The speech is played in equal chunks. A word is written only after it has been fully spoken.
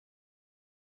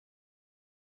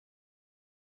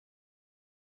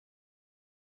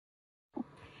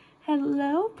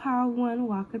Hello, Power One.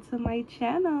 Welcome to my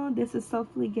channel. This is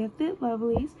Soulfully Gifted,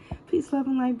 lovelies. Peace, love,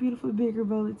 and light, beautiful, bigger,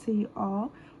 bold to you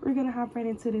all. We're going to hop right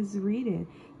into this reading.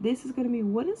 This is going to be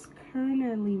what is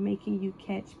currently making you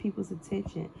catch people's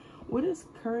attention. What is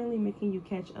currently making you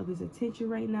catch others' attention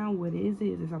right now? What is it?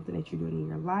 Is it something that you're doing in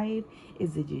your life?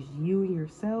 Is it just you and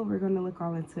yourself? We're going to look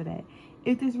all into that.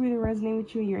 If this reading resonates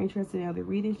with you and you're interested in other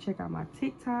readings, check out my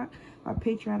TikTok. My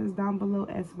Patreon is down below,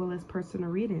 as well as personal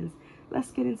readings.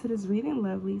 Let's get into this reading,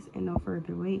 lovelies, and no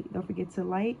further wait. Don't forget to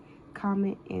like,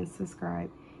 comment, and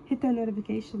subscribe. Hit that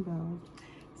notification bell.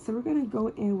 So we're going to go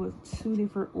in with two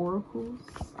different oracles.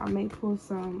 I may pull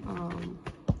some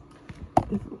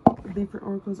different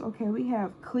oracles. Okay, we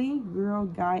have clean girl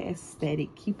guy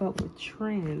aesthetic. Keep up with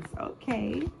trends.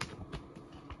 Okay.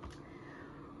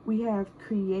 We have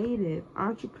creative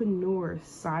entrepreneur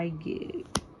side gig.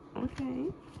 Okay.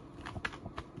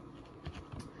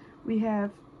 We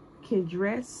have can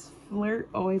dress, flirt,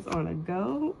 always on a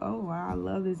go. Oh wow, I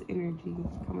love this energy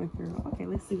coming through. Okay,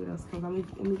 let's see what else comes. Let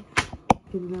me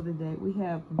get another deck. We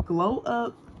have glow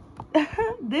up.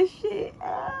 This shit.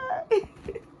 I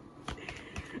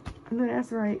know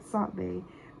that's right, Salt Bay.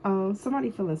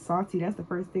 Somebody feeling salty. That's the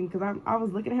first thing, because I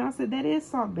was looking at him. I said that is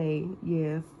Salt Bay.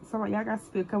 Yes. Somebody, y'all got to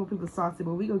spit a couple people salty,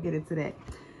 but we gonna get into that.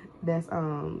 That's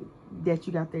that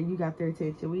you got there. You got their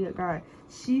attention. We got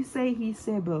she say, he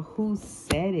said, but who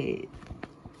said it?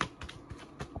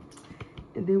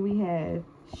 And then we have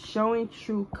showing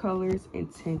true colors,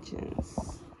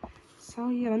 intentions. So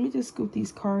yeah, let me just scoop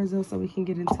these cards up so we can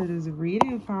get into this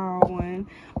reading, Power One.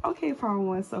 Okay, Power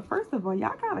One. So first of all,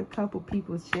 y'all got a couple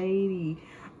people shady.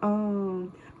 I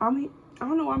don't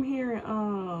know. I'm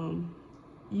hearing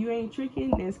you ain't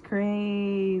tricking. That's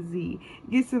crazy.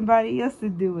 Get somebody else to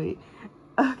do it.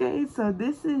 Okay, so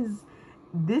this is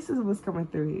what's coming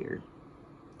through here.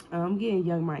 I'm getting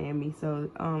Young Miami,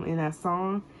 so in that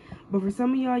song. But for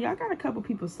some of y'all got a couple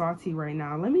people salty right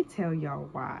now. Let me tell y'all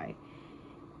why.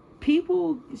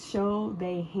 People show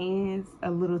their hands a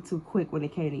little too quick when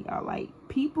it came to y'all. Like,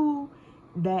 people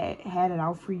that had it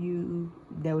out for you,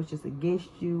 that was just against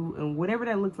you, and whatever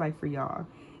that looks like for y'all,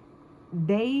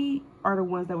 they are the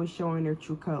ones that were showing their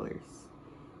true colors.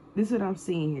 This is what I'm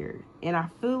seeing here. And I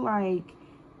feel like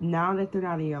now that they're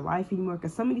not in your life anymore,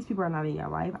 because some of these people are not in your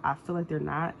life, I feel like they're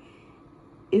not.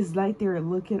 It's like they're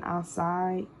looking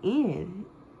outside in.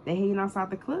 They hanging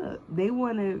outside the club. They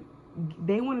want to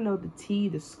know the tea,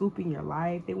 the scoop in your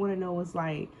life. They want to know what's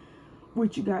like,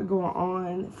 what you got going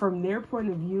on. From their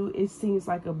point of view, it seems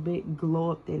like a big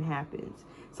glow up then happens.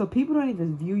 So people don't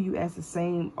even view you as the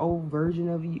same old version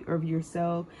of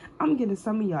yourself. I'm getting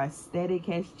some of y'all aesthetic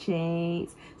has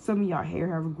changed. Some of y'all hair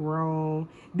have grown.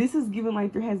 This is given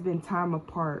like there has been time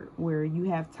apart where you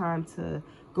have time to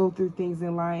go through things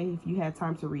in life. You have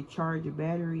time to recharge your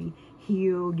battery,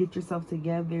 heal, get yourself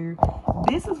together.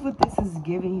 This is what this is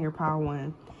giving here, Power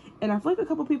One. And I feel like a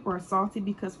couple people are salty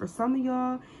because for some of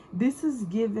y'all, this is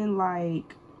given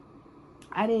like,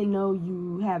 I didn't know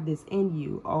you have this in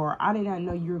you, or I did not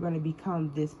know you were going to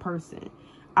become this person.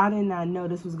 I did not know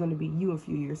this was going to be you in a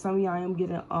few years. Some of y'all, I am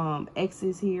getting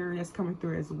exes here that's coming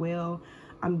through as well.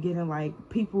 I'm getting like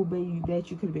people maybe that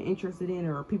you could have been interested in,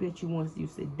 or people that you once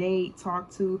used to date,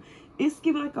 talk to. It's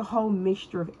giving like a whole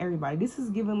mixture of everybody. This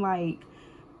is giving like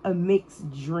a mixed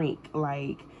drink,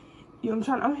 like, you know,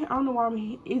 I don't know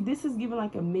why this is giving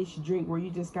like a mixed drink where you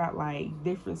just got like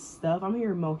different stuff. I'm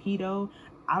hearing mojito.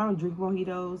 I don't drink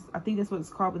mojitos. I think that's what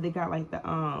it's called, but they got like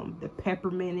the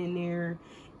peppermint in there.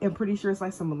 I'm pretty sure it's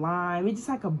like some lime. It's just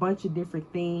like a bunch of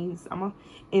different things.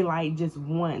 In like just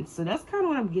one. So that's kind of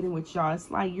what I'm getting with y'all.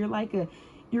 It's like you're like a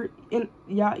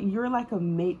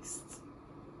mixed.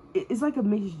 It's like a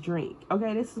mixed drink.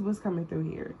 Okay, this is what's coming through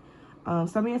here.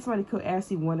 Somebody could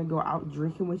actually want to go out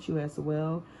drinking with you as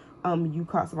well. You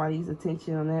caught somebody's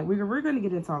attention on that. We're going to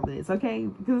get into all this, okay?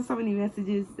 Because of so many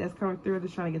messages that's coming through, I'm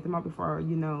just trying to get them out before,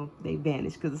 you know, they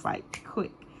vanish, because it's like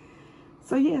quick.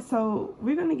 So yeah, so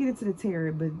we're going to get into the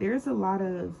tarot, but there's a lot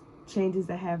of changes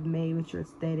that have made with your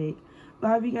aesthetic. A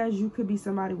lot of you guys, you could be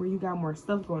somebody where you got more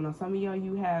stuff going on. Some of y'all,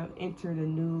 you have entered a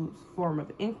new form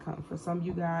of income. For some of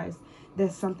you guys,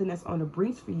 that's something that's on the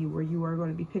brinks for you, where you are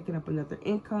going to be picking up another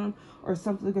income, or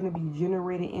something going to be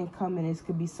generating income, and this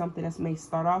could be something that's may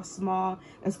start off small,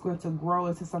 that's going to grow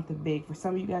into something big. For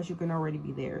some of you guys, you can already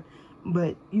be there.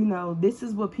 But, you know, this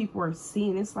is what people are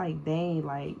seeing. It's like, dang,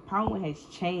 like, Power One has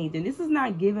changed. And this is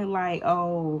not given like,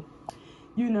 oh,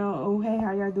 you know, oh, hey,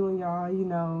 how y'all doing, y'all? You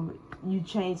know, you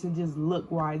changed and just look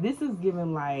why. This is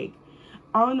given like,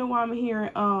 I don't know why I'm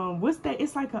hearing, what's that?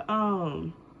 It's like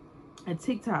a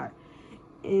TikTok.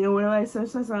 You know, when I say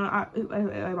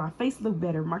my face look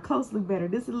better, my clothes look better,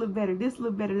 this look better, this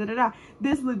look better, da da da,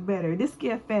 this look better, this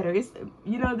get better. It's,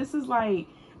 you know, this is like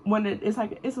when it's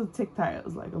like, it's a TikTok. It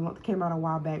was like came out a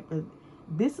while back, but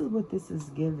this is what this is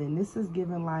giving. This is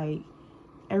giving like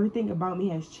everything about me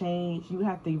has changed. You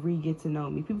have to get to know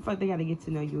me. People feel like they got to get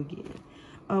to know you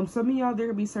again. Some of y'all, there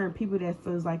could be certain people that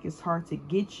feels like it's hard to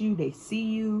get you. They see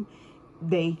you.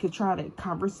 They could try to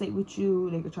conversate with you.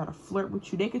 They could try to flirt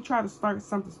with you. They could try to start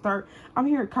something. I'm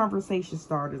hearing conversation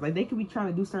starters. Like, they could be trying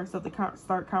to do certain stuff to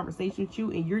start conversation with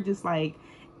you, and you're just like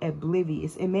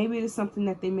oblivious. And maybe it's something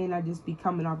that they may not just be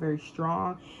coming off very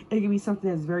strong. It could be something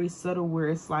that's very subtle, where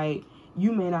it's like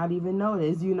you may not even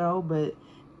notice, you know. But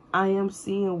I am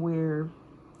seeing where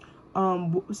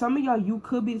some of y'all, you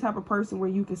could be the type of person where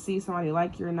you can see somebody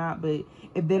like you or not, but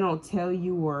if they don't tell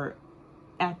you or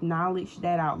acknowledge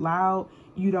that out loud,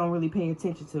 you don't really pay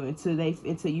attention to it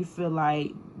until you feel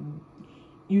like,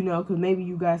 you know, because maybe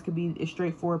you guys could be a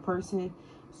straightforward person.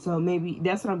 So maybe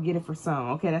that's what I'm getting for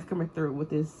some. Okay, that's coming through with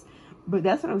this, but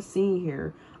that's what I'm seeing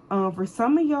here. For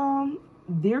some of y'all,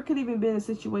 there could even been a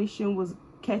situation was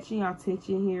catching your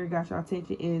attention here, got your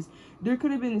attention, is there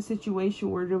could have been a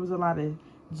situation where there was a lot of,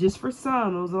 just for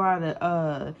some, it was a lot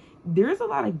of there's a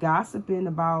lot of gossiping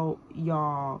about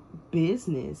y'all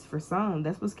business. For some,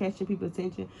 that's what's catching people's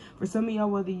attention. For some of y'all,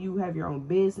 whether you have your own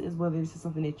business, whether this is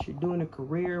something that you're doing, a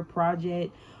career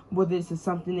project, whether this is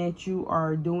something that you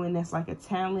are doing that's like a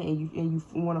talent and you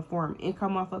want to form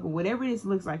income off of it, whatever this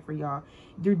looks like for y'all,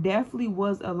 there definitely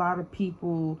was a lot of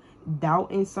people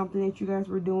doubting something that you guys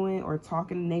were doing, or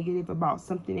talking negative about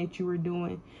something that you were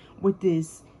doing with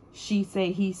this she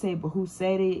say, he say, but who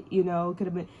said it, you know.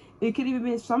 It could even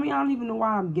be some of y'all don't even know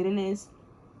why I'm getting this,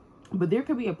 but there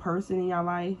could be a person in your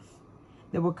life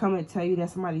that will come and tell you that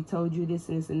somebody told you this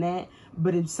and this and that,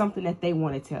 but it's something that they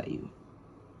want to tell you.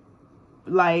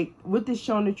 Like with this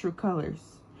showing the true colors.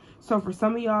 So for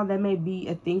some of y'all, that may be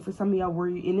a thing. For some of y'all, where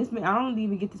you, and this, I don't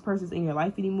even get this person's in your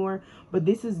life anymore, but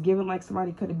this is given like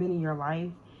somebody could have been in your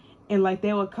life. And like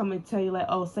they would come and tell you like,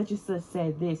 oh, such and such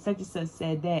said this, such and such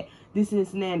said that, this and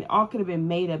this and that. And it all could have been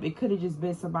made up. It could have just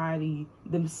been somebody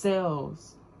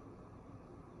themselves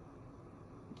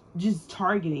just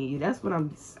targeting you. That's what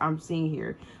I'm seeing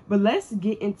here. But let's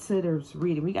get into this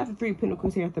reading. We got the Three of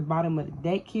Pentacles here at the bottom of the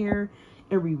deck here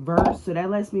in reverse. So that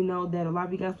lets me know that a lot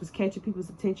of you guys was catching people's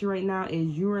attention right now is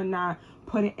you are not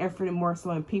putting effort and more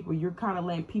so in people. You're kind of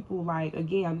letting people, like,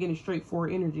 again, I'm getting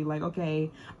straightforward energy. Like,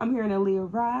 okay, I'm hearing Aaliyah,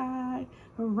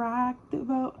 rock the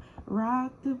boat,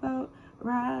 rock the boat,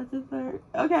 ride the boat.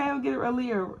 Okay, I'm getting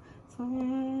Aaliyah.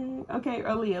 Okay,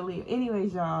 Aaliyah.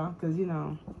 Anyways, y'all, because, you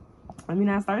know, I mean,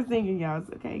 I start singing, y'all. It's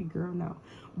okay, girl, no.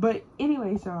 But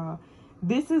anyways, y'all,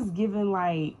 this is given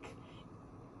like,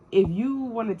 if you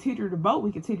want to teeter the boat,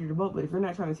 we can teeter the boat. But if you're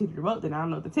not trying to teeter the boat, then I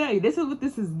don't know what to tell you. This is what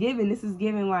this is giving. This is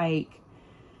giving like,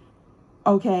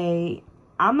 okay,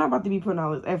 I'm not about to be putting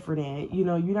all this effort in. You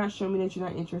know, you're not showing me that you're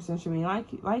not interested in showing me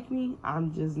like me.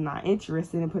 I'm just not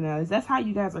interested in putting all this. That's how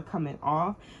you guys are coming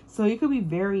off. So it could be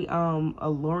very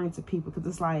alluring to people, because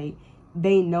it's like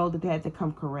they know that they had to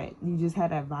come correct. You just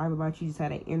had that vibe about you. You just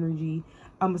had that energy.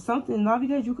 Something, a lot of you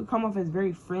guys, you could come off as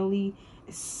very friendly,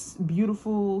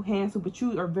 beautiful, handsome, but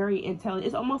you are very intelligent.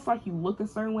 It's almost like you look a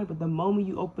certain way, but the moment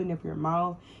you open up your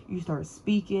mouth, you start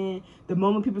speaking. The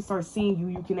moment people start seeing you,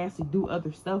 you can actually do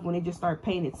other stuff. When they just start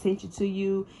paying attention to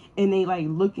you and they like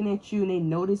looking at you and they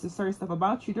notice a certain stuff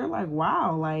about you, they're like,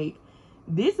 wow, like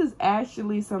this is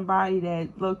actually somebody that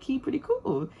low-key pretty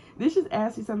cool. This is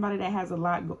actually somebody that has a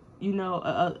lot, you know,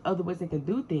 other ways they can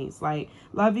do things. Like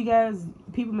a lot of you guys,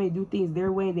 people may do things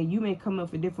their way, and then you may come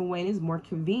up a different way, and it's more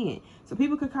convenient. So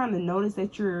people could kind of notice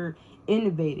that you're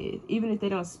innovative, even if they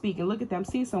don't speak. And look at that, I'm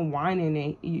seeing some wine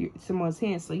in someone's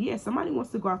hand. So yeah, somebody wants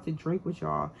to go out to drink with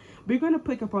y'all. We're gonna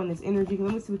pick up on this energy.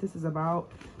 Let me see what this is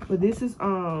about. But this is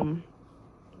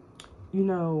you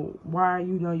know, why,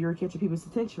 you know, you're catching people's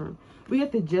attention. We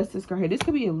got the Justice card here. This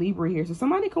could be a Libra here. So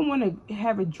somebody could want to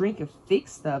have a drink and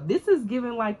fix stuff. This is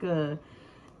giving like a,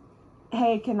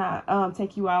 hey, can I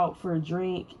take you out for a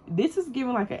drink? This is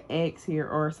giving like an ex here,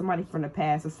 or somebody from the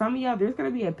past. So some of y'all, there's going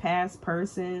to be a past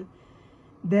person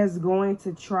that's going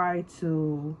to try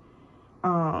to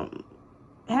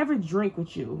have a drink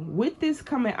with you. With this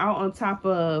coming out on top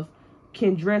of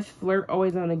can dress, flirt,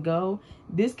 always on the go,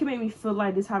 this can make me feel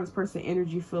like this how this person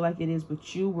energy feel like it is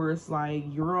with you, where it's like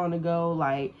you're on the go,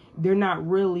 like they're not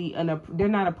really they're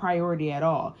not a priority at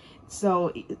all.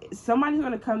 So somebody's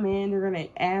going to come in, they're going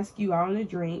to ask you out on a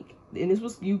drink, and this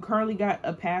was, you currently got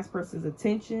a past person's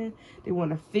attention. They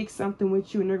want to fix something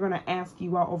with you, and they're going to ask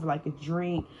you out over like a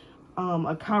drink.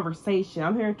 a conversation.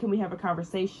 I'm hearing, can we have a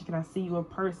conversation? Can I see you in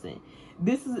person?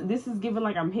 This is giving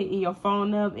like I'm hitting your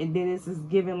phone up, and then this is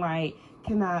giving like,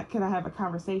 can I have a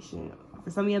conversation? For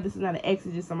some of y'all, this is not an ex,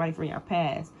 it's just somebody from your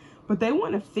past. But they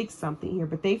want to fix something here,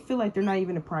 but they feel like they're not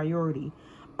even a priority.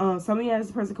 Some of y'all,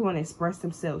 this person can want to express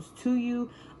themselves to you.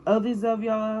 Others of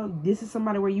y'all, this is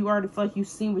somebody where you already feel like you've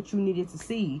seen what you needed to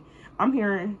see. I'm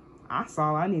hearing, I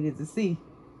saw what I needed to see.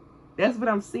 That's what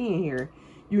I'm seeing here,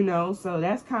 you know. So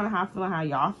that's kind of how I feel, how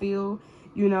y'all feel,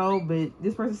 you know. But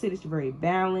this person said that you're very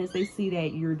balanced. They see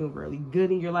that you're doing really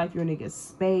good in your life. You're in a good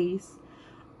space,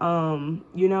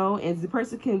 you know. And the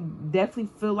person can definitely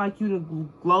feel like you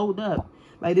glowed up.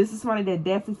 Like, this is somebody that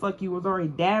definitely feel like you was already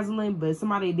dazzling, but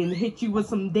somebody didn't hit you with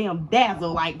some damn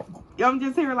dazzle. Like, I'm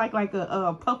just hearing like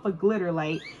a puff of glitter.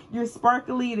 Like, you're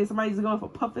sparkly, and then somebody's going for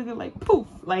puff of glitter, like poof.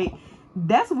 Like,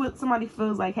 that's what somebody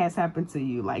feels like has happened to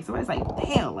you. Like, somebody's like,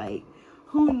 damn, like,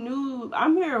 who knew?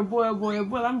 I'm hearing boy.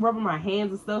 I'm rubbing my hands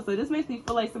and stuff. So this makes me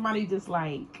feel like somebody just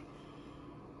like,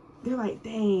 they're like,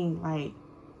 dang, like,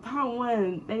 part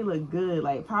one, they look good.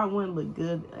 Like, part one look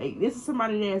good. Like, this is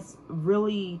somebody that's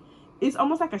really, it's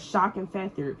almost like a shocking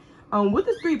factor. With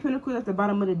the Three of Pentacles at the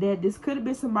bottom of the deck, this could have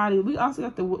been somebody. We also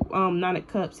got the Nine of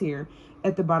Cups here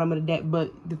at the bottom of the deck,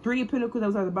 but the Three of Pentacles that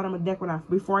was at the bottom of the deck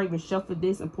before I even shuffled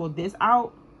this and pulled this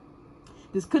out,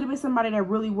 this could have been somebody that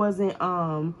really wasn't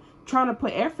trying to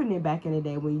put effort in back in the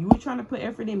day. When you were trying to put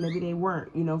effort in, maybe they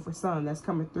weren't, you know, for some that's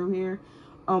coming through here.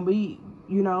 You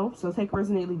know, so take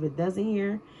resonate, leave a dozen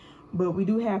here. But we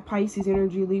do have Pisces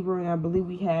energy, Libra, and I believe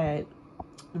we had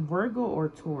Virgo or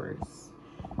Taurus.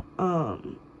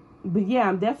 But yeah,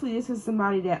 I'm definitely, this is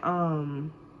somebody that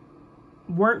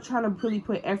weren't trying to really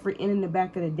put effort in the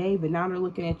back of the day, but now they're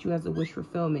looking at you as a wish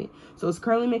fulfillment. So it's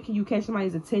currently making you catch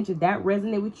somebody's attention that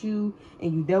resonate with you,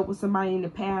 and you dealt with somebody in the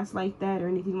past like that or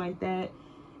anything like that.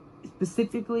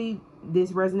 Specifically,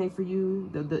 this resonate for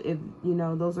you. If you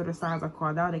know, those are the signs I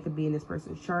called out. They could be in this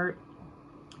person's chart.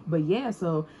 But yeah,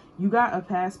 so you got a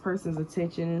past person's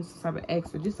attention, some type of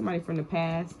ex or just somebody from the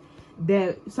past.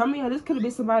 That some of y'all, this could have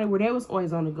been somebody where they was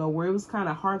always on the go, where it was kind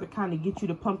of hard to kind of get you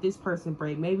to pump this person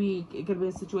brake. Maybe it could have been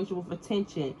a situation with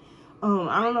attention.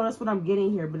 I don't know, that's what I'm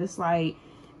getting here, but it's like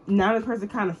now the person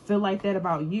kind of feel like that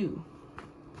about you.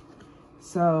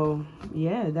 So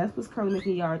yeah, that's what's currently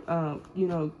making y'all you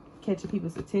know, catching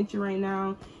people's attention right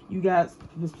now. You got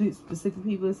specific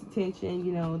people's attention,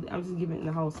 you know. I'm just giving it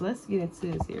the whole. So let's get into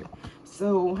this here.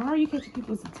 So how are you catching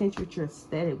people's attention with your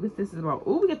aesthetic? What this is about?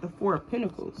 Oh, we got the Four of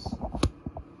Pentacles.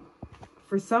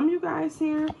 For some of you guys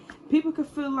here, people could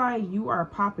feel like you are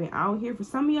popping out here. For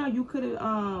some of y'all, you could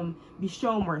be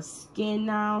showing more skin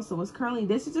now. So it's currently,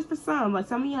 this is just for some. Like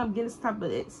some of y'all, I'm getting some type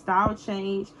of style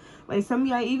change. Like some of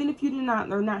y'all, even if you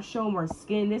are not showing more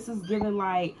skin, this is giving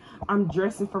like I'm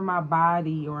dressing for my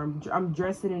body, or I'm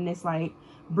dressing in this like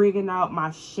bringing out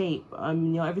my shape. You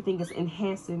know, everything is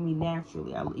enhancing me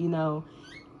naturally. You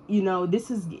know, this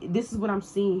is what I'm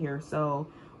seeing here. So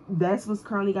that's what's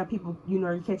currently got people, you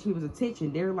know, catching people's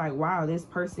attention. They're like, wow, this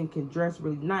person can dress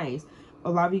really nice. A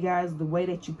lot of you guys, the way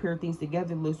that you pair things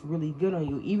together looks really good on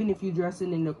you. Even if you're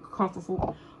dressing in a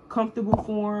comfortable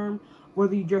form,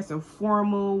 whether you dress in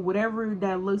formal, whatever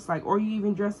that looks like, or you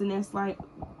even dressing that's like,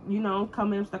 you know,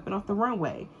 coming and stepping off the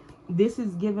runway. This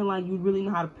is giving like you really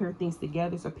know how to pair things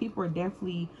together. So people are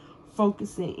definitely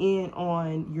focusing in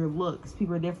on your looks.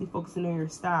 People are definitely focusing on your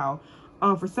style.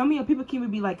 For some of you, people can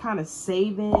be like kind of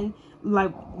saving,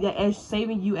 like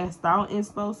saving you as style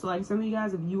inspo. So like some of you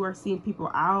guys, if you are seeing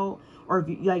people out, or if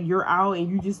you, like you're out and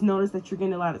you just notice that you're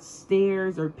getting a lot of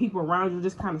stares, or people around you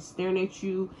just kind of staring at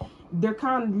you, they're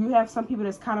kind of, you have some people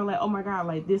that's kind of like, oh my god,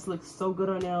 like this looks so good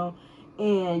on them,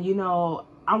 and you know,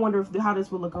 I wonder how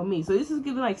this will look on me. So this is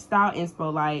giving like style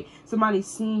inspo, like somebody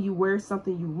seeing you wear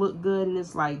something, you look good, and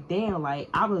it's like, damn, like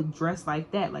I would dress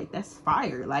like that, like that's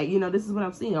fire, like, you know, this is what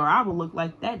I'm seeing, or I would look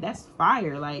like that, that's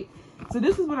fire. Like, so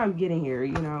this is what I'm getting here,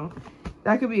 you know.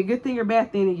 That could be a good thing or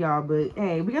bad thing to y'all, but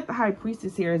hey, we got the High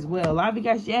Priestess here as well. A lot of you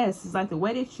guys, yes, it's like the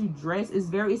way that you dress is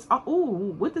very, it's, oh,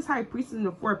 with this High Priestess and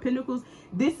the Four of Pentacles,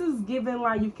 this is giving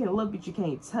like you can look but you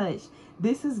can't touch.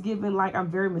 This is giving like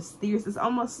I'm very mysterious. It's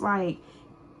almost like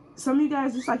some of you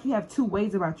guys, just like you have two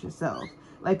ways about yourself.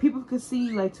 Like people could see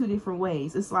you like two different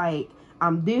ways. It's like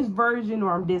I'm this version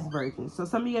or I'm this version. So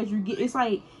some of you guys, it's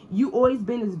like you always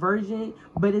been this version,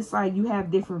 but it's like you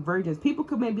have different versions. People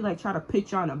could maybe like try to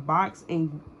put y'all in a box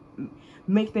and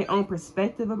make their own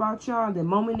perspective about y'all. The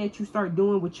moment that you start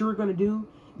doing what you were gonna do,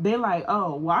 they're like,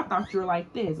 oh, well, I thought you were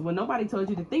like this. Well, nobody told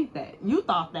you to think that. You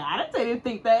thought that. I didn't tell you to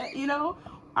think that, you know.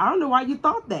 I don't know why you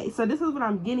thought that. So this is what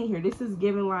I'm getting here. This is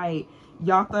giving like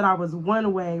y'all thought I was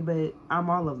one way, but I'm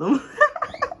all of them.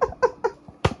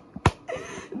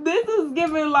 This is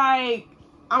giving like,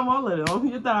 I'm all of them.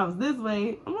 You thought I was this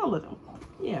way, I'm all of them.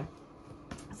 Yeah.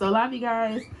 So a lot of you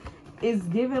guys, it's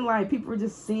giving like people are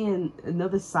just seeing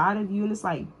another side of you, and it's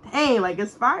like, dang, like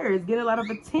it's fire. It's getting a lot of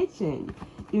attention,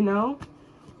 you know?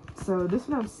 So this is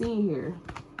what I'm seeing here.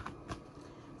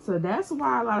 So that's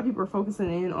why a lot of people are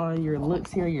focusing in on your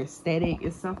looks here, your aesthetic.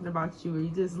 It's something about you where you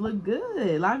just look good.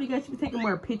 A lot of you guys should be taking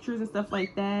more pictures and stuff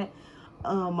like that.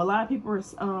 A lot of people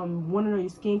are want to know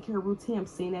your skincare routine. I'm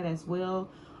seeing that as well.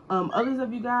 Others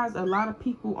of you guys, a lot of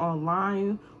people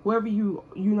online, wherever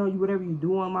whatever you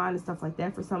do online and stuff like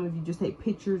that. For some of you, just take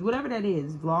pictures, whatever that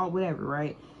is, vlog, whatever,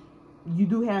 right? You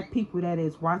do have people that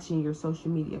is watching your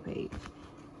social media page.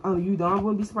 I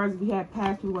wouldn't be surprised if you have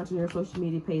past people watching your social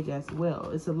media page as well.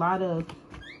 It's a lot of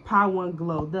Power One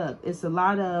glowed up. It's a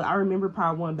lot of, I remember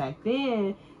Power One back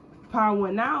then. Power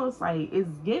One now, it's like, it's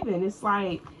given. It's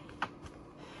like,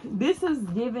 this is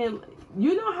given.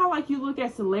 You know how like you look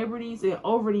at celebrities and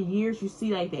over the years you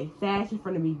see like they fashion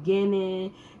from the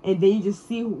beginning, and then you just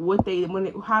see what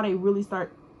how they really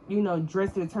start,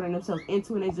 dressing and turning themselves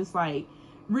into, and it's just like,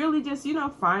 really just,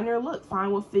 find their look,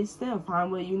 find what fits them,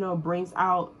 find what, brings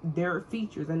out their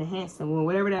features and enhance them,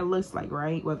 whatever that looks like,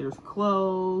 right? Whether it's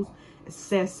clothes,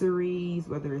 accessories,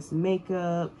 whether it's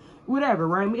makeup, whatever,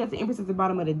 right? We got the Empress at the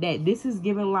bottom of the deck. This is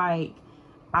giving like,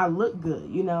 I look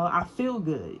good, I feel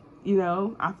good,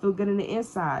 I feel good in the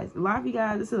inside. A lot of you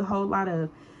guys, this is a whole lot of,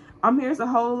 I'm hearing it's a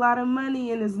whole lot of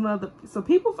money in this mother. So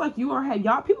people feel like people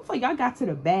feel like y'all got to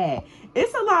the bag.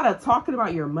 It's a lot of talking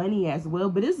about your money as well,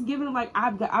 but it's giving like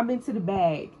I've been to the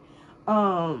bag.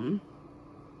 I'm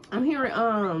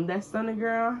hearing that Stunner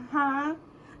girl, huh?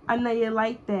 I know you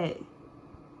like that.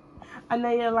 I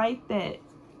know you like that.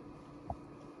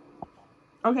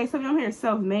 Okay, some of y'all hearing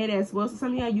self-made as well. So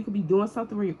some of y'all, you could be doing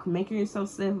something where you're making yourself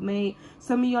self-made.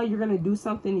 Some of y'all, you're going to do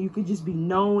something and you could just be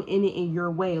known in it in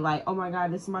your way. Like, oh my God,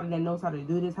 there's somebody that knows how to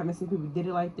do this. Haven't seen people did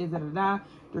it like this, da-da-da.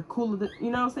 They're cool. You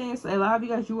know what I'm saying? So a lot of you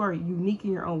guys, you are unique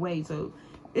in your own way. So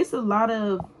it's a lot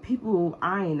of people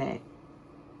eyeing that.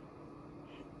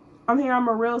 I'm here. I'm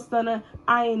a real stunner.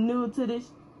 I ain't new to this.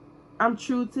 I'm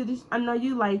true to this. I know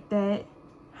you like that.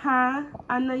 Huh?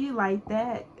 I know you like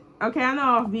that. Okay, I know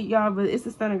I'll beat y'all, but it's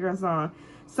a Stunner Girl song.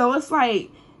 So it's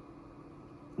like,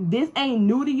 this ain't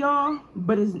new to y'all,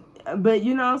 but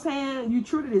you know what I'm saying? You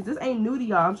true to this. This ain't new to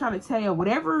y'all. I'm trying to tell you,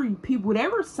 whatever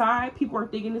side people are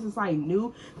thinking this is like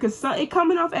new, because it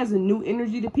coming off as a new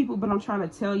energy to people, but I'm trying to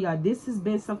tell y'all, this has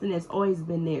been something that's always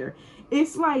been there.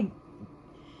 It's like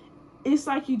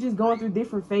you just going through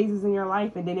different phases in your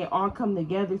life, and then they all come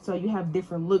together, so you have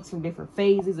different looks from different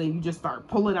phases, and you just start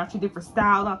pulling out your different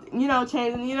styles out,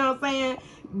 changing, you know what I'm saying?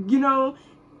 I'm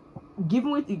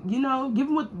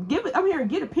here to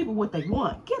get the people what they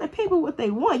want. Get the people what they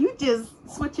want. You just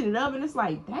switching it up, and it's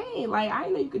like, dang, like, I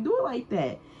didn't know you could do it like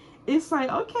that. It's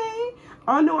like, okay,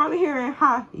 I know I'm hearing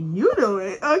how you do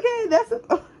it. Okay,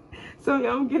 so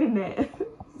yeah, I'm getting that.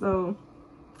 So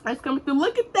that's coming through.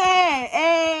 Look at that.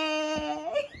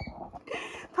 Hey.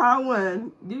 Power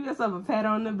One. Give yourself a pat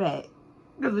on the back.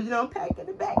 Because pat in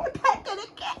the back and pat in the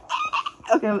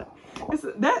back. Okay.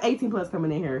 That's 18 plus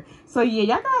coming in here. So yeah,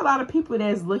 y'all got a lot of people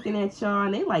that's looking at y'all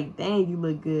and they like, dang, you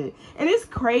look good. And it's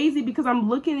crazy because I'm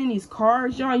looking in these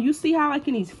cards, y'all. You see how like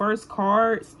in these first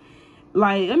cards,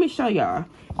 like, let me show y'all.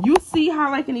 You see how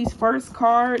like in these first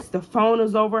cards, the phone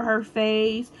is over her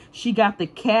face. She got the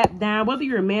cap down, whether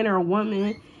you're a man or a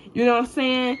woman. You know what I'm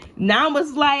saying? Now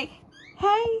it's like,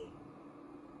 hey,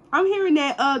 I'm hearing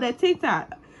that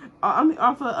TikTok. I'm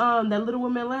off of that Little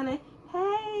Women Atlanta.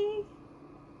 Hey,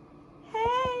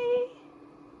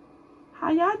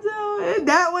 how y'all doing?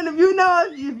 That one, if you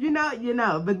know, you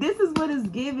know. But this is what it's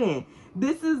giving.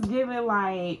 This is giving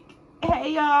like,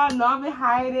 hey y'all, no, I've been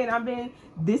hiding, I've been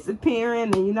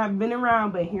disappearing, and I've been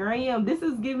around, but here I am. This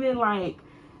is giving like,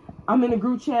 I'm in a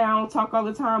group chat. I don't talk all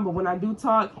the time, but when I do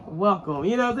talk, welcome.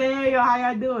 You know what I'm saying? Hey, yo, how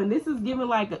y'all doing? This is giving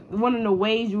like one of the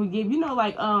ways you would give,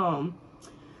 like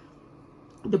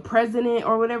the president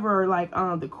or whatever, or like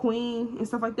the queen and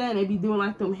stuff like that. And they be doing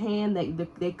like them hand,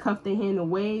 they cuff their hand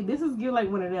away. This is giving like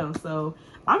one of them. So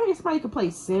I mean, somebody could play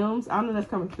Sims. I don't know if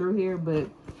that's coming through here, but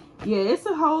yeah, it's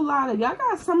a whole lot of y'all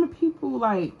got some people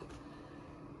like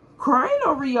crying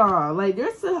over y'all. Like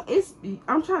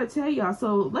I'm trying to tell y'all.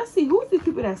 So let's see, who's these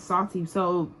people that's salty?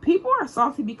 So people are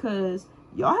salty because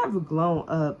y'all have grown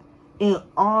up in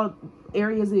all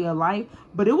areas of your life,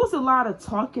 but it was a lot of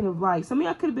talking of like, some of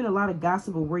y'all could have been a lot of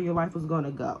gossip of where your life was going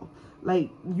to go. Like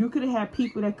you could have had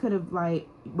people that could have like,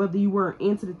 whether you weren't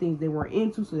into the things they weren't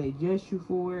into, so they judged you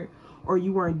for it, or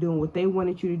you weren't doing what they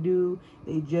wanted you to do,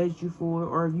 they judged you for it,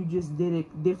 or if you just did a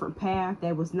different path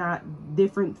that was not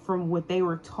different from what they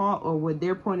were taught or what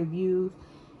their point of view.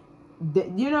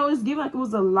 You know, it's given like it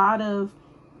was a lot of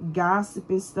gossip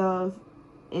and stuff,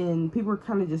 and people were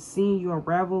kind of just seeing you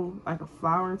unravel like a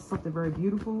flower into something very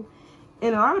beautiful.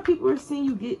 And a lot of people are seeing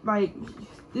you get like,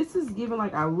 this is giving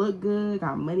like, I look good,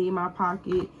 got money in my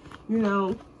pocket, you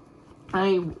know. I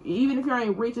ain't, even if you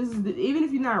ain't rich, this is, even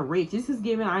if you're not rich, this is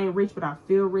giving, I ain't rich, but I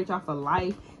feel rich off of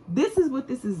life. This is what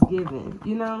this is giving,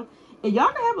 you know. And y'all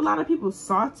can have a lot of people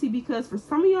salty, because for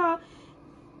some of y'all,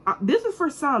 this is for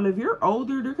some, if you're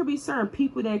older, there could be certain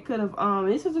people that could have,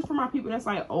 this is just for my people that's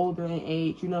like older in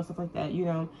age, you know, stuff like that, you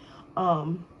know.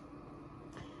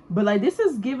 But like, this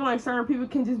is giving like certain people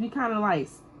can just be kind of like,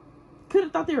 could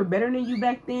have thought they were better than you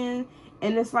back then.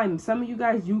 And it's like some of you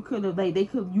guys, you could have like,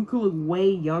 you could look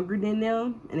way younger than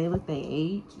them, and they look their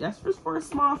age. That's just for a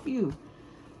small few.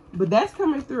 But that's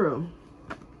coming through.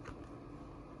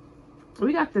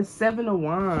 We got the 7 of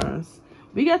Wands.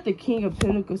 We got the King of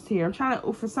Pentacles here. I'm trying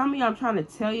to, for some of y'all, I'm trying to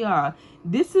tell y'all,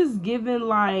 this is giving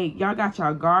like, y'all got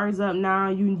y'all guards up now.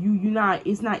 You not,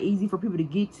 it's not easy for people to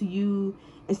get to you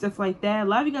and stuff like that. A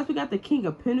lot of you guys, we got the King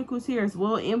of Pentacles here as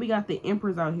well, and we got the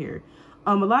Empress out here.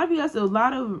 A lot of you guys,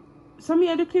 some of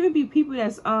you, there could be people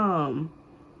that's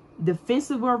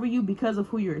defensive over you because of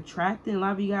who you're attracting. A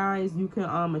lot of you guys, you can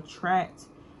attract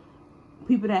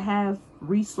people that have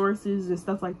resources and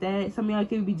stuff like that. Some of y'all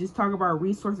could be just talking about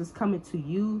resources coming to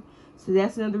you. So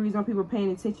that's another reason people are paying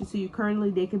attention to you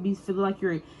currently. They could be feeling like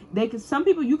some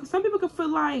people could feel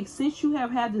like, since you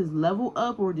have had this level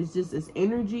up, or this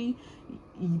energy,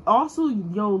 also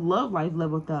your love life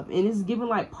leveled up, and it's giving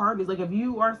like partners. Like if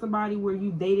you are somebody where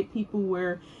you dated people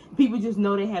where people just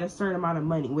know they had a certain amount of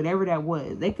money, whatever that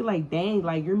was, they could like, dang,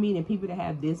 like you're meeting people that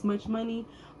have this much money.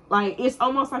 Like it's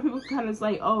almost like people kind of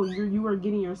like, oh, you are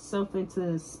getting yourself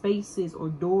into spaces or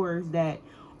doors that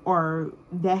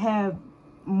have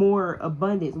more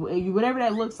abundance, whatever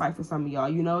that looks like for some of y'all.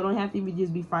 You know, it don't have to even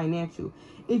just be financial.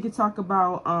 It could talk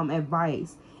about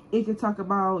advice. It could talk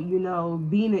about, you know,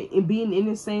 being in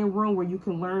the same room where you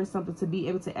can learn something to be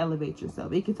able to elevate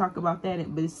yourself. It could talk about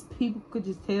that, but people could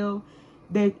just tell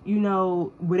that, you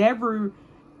know, whatever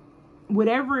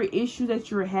issue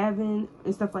that you're having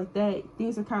and stuff like that,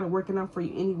 things are kind of working out for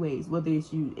you anyways, whether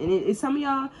it's you. And it's some of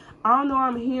y'all, I don't know,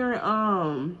 I'm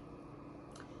hearing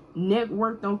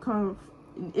network don't come.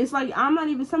 It's like, I'm not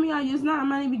even, some of y'all, I'm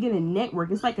not even getting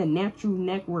network. It's like a natural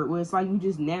network where it's like you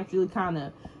just naturally kind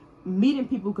of meeting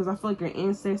people, because I feel like your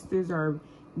ancestors are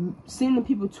sending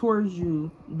people towards you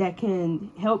that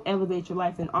can help elevate your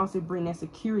life and also bring that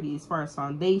security as far as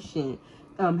foundation,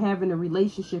 having a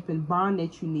relationship and bond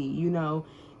that you need, you know,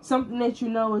 something that you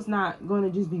know is not going to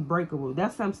just be breakable.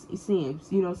 That's what I'm seeing,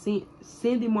 you know,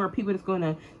 sending more people that's going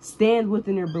to stand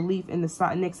within their belief in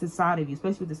the next side of you,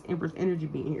 especially with this Empress energy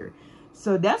being here.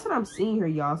 So that's what I'm seeing here,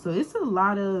 y'all. So it's a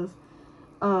lot of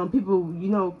people, you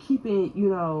know, keeping, you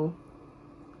know,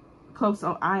 close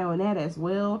eye on that as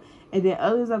well. And then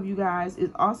others of you guys is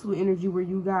also energy where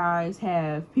you guys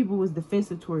have people was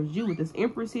defensive towards you with this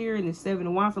Empress here and this 7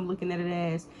 of Wands. I'm looking at it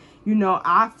as, you know,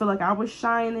 I feel like I was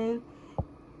shining,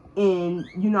 and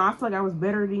you know, I feel like I was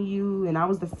better than you, and I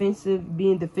was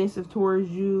being defensive towards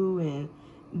you, and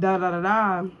da da da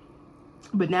da.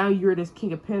 But now you're this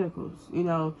King of Pentacles, you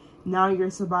know. Now you're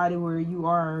somebody where you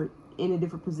are in a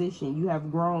different position. You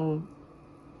have grown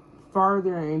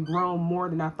farther and grown more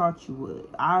than I thought you would.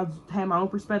 I've had my own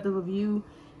perspective of you,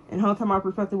 and the whole time my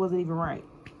perspective wasn't even right.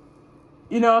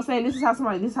 You know what I'm saying? This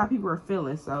is how people are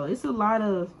feeling. So it's a lot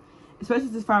of, especially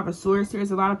this 5 of Swords here,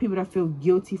 there's a lot of people that feel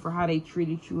guilty for how they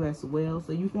treated you as well.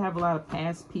 So you can have a lot of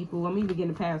past people. I'm even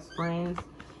getting past friends.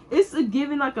 It's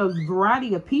giving like a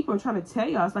variety of people. I'm trying to tell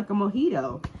y'all, it's like a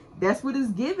mojito. That's what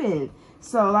it's giving.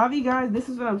 So a lot of you guys, this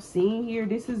is what I'm seeing here.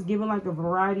 This is giving like a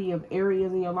variety of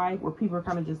areas in your life where people are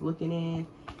kind of just looking in.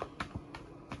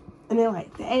 And they're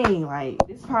like, dang, like,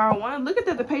 this power one. Look at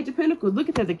that, the Page of Pentacles. Look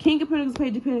at that, the King of Pentacles,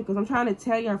 Page of Pentacles. I'm trying to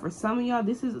tell y'all, for some of y'all,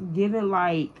 this is giving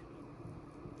like,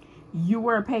 you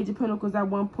were a Page of Pentacles at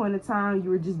one point in time.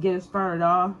 You were just getting started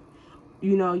off.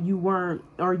 You know, you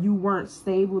weren't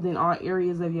stable in all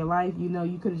areas of your life. You know,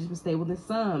 you could have just been stable in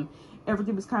some.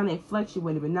 Everything was kind of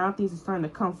fluctuating, but now things are starting to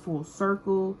come full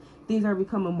circle. Things are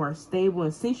becoming more stable,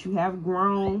 and since you have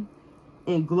grown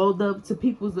and glowed up to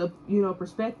people's, you know,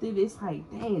 perspective, it's like,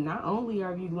 dang, not only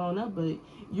have you grown up, but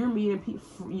you're meeting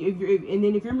people. And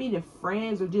then if you're meeting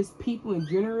friends or just people in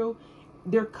general,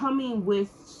 they're coming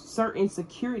with certain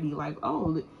security, like,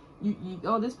 oh,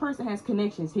 oh, this person has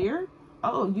connections here.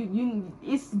 oh,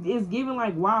 it's giving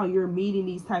like, wow, you're meeting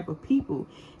these type of people.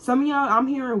 Some of y'all, I'm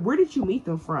hearing, where did you meet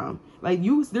them from? Like,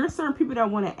 there's certain people that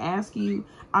want to ask you.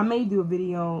 I may do a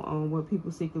video on what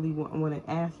people secretly want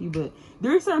to ask you, but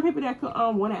there's certain people that could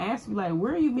want to ask you, like,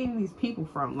 where are you meeting these people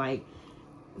from? Like,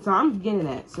 so I'm getting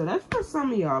that. So that's for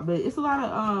some of y'all, but it's a lot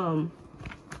of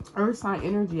earth sign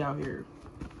energy out here.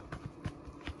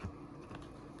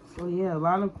 So yeah, a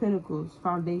lot of pentacles,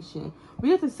 foundation. We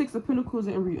got the 6 of Pentacles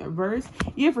in reverse.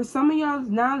 Yeah, for some of y'all,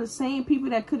 now the same people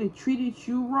that could have treated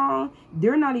you wrong,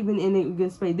 they're not even in a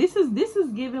good space. This is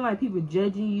giving like people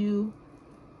judging you,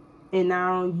 and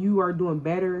now you are doing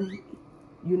better.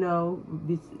 You know,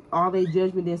 all their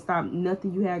judgment didn't stop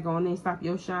nothing you had going. They stop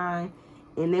your shine,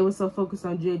 and they were so focused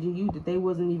on judging you that they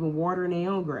wasn't even watering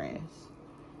their own grass.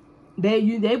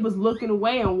 They was looking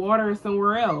away and watering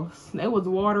somewhere else. They was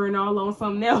watering all on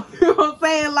something else. You know what I'm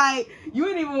saying? Like, you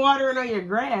ain't even watering on your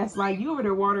grass. Like, you over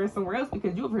there watering somewhere else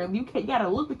because you gotta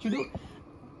look what you do.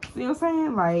 See what I'm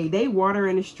saying? Like, they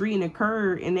watering the street and the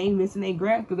curb and they missing their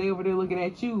grass because they over there looking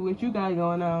at you, what you got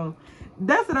going on.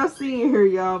 That's what I'm seeing here,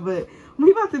 y'all. But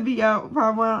we about to be out.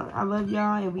 I love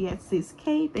y'all, and we at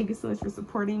 6K. Thank you so much for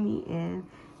supporting me, and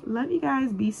love you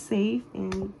guys. Be safe,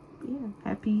 and yeah,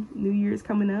 happy New Year's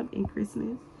coming up and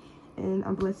Christmas, and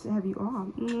I'm blessed to have you all.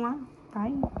 Mwah.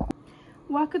 Bye.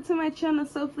 Welcome to my channel,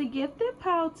 Soulfully Gifted.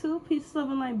 Power to peace,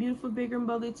 love, and light, beautiful, bigger, and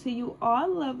bolder to you all,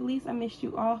 lovelies. I missed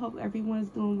you all. Hope everyone's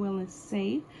doing well and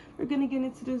safe. We're gonna get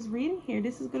into this reading here.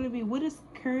 This is gonna be what is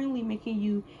currently making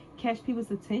you catch people's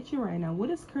attention right now.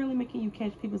 What is currently making you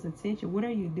catch people's attention? What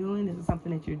are you doing? Is it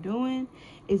something that you're doing?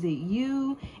 Is it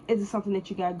you? Is it something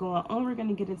that you got going on? We're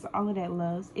gonna get into all of that,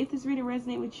 loves. If this reading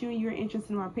resonates with you and you're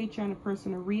interested in my Patreon and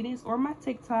personal readings or my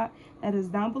TikTok, that is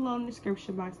down below in the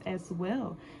description box as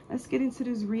well. Let's get into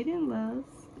this reading,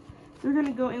 loves. We're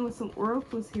gonna go in with some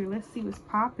oracles here. Let's see what's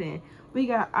popping. We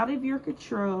got out of your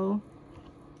control,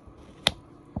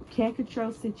 can't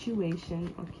control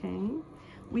situation. Okay,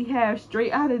 we have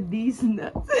straight out of these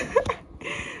nuts.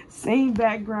 Same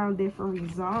background, different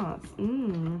results.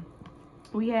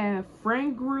 We have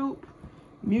friend group,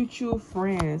 mutual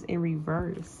friends in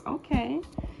reverse. Okay,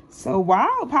 so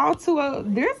wow, power to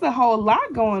there's a whole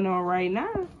lot going on right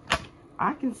now.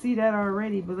 I can see that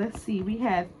already, but let's see. We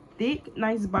have thick,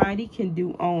 nice body, can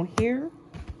do on hair.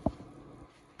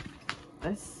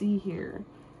 Let's see here.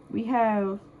 We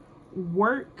have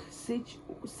work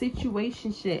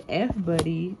situation shit, F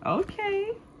buddy.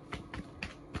 Okay.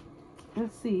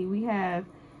 Let's see. We have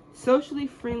socially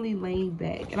friendly, laid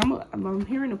back. And I'm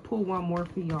hearing to pull one more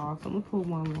for y'all, so I'm gonna pull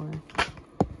one more.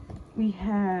 We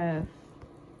have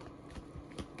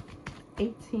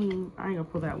 18. I ain't gonna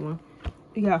pull that one.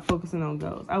 We got focusing on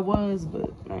goals. I was,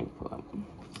 but I ain't pull that one.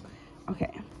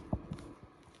 Okay.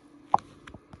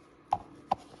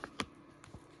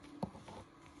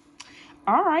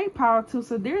 All right, power two.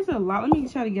 So there's a lot. Let me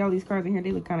try to get all these cards in here.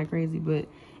 They look kind of crazy, but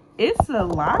it's a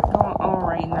lot going on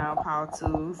right now, power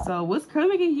two. So what's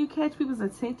currently making you catch people's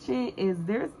attention is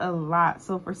there's a lot.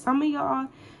 So for some of y'all,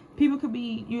 people could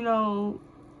be, you know,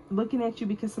 looking at you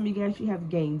because some of you guys, you have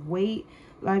gained weight.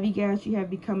 A lot of you guys, you have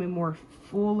becoming more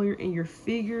fuller in your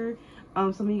figure.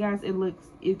 Some of you guys,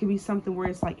 it could be something where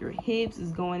it's like your hips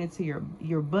is going into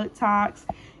your buttocks.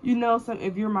 You know,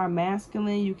 if you're my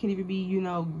masculine, you can even be, you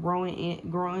know, growing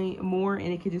more,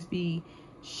 and it could just be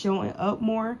showing up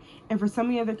more. And for some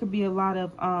of you, there could be a lot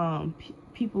of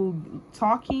people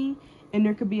talking, and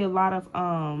there could be a lot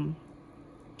of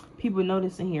people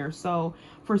noticing here. So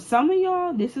for some of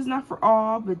y'all, this is not for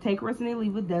all, but take resonate,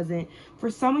 leave it doesn't.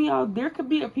 For some of y'all, there could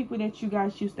be a people that you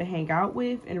guys used to hang out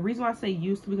with, and the reason why I say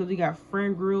used to, because we got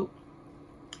friend group,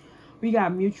 we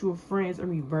got mutual friends in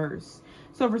reverse.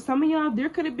 So for some of y'all, there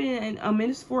could have been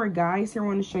it's for guys here. I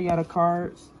want to show y'all the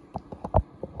cards,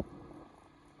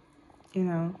 you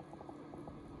know.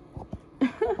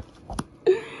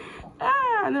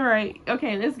 All right,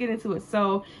 okay, let's get into it.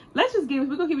 So we're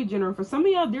gonna keep it general. For some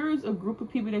of y'all, there is a group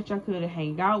of people that y'all could have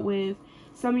hang out with.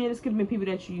 Some of y'all, this could have been people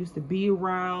that you used to be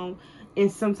around in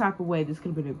some type of way. This could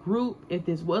have been a group. If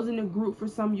this wasn't a group for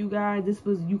some of you guys,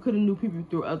 you could have knew people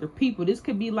through other people. This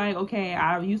could be like, okay,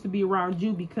 I used to be around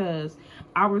you because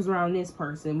I was around this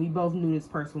person. We both knew this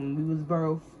person. We was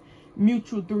both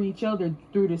mutual through each other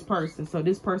through this person. So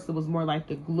this person was more like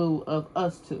the glue of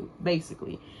us two,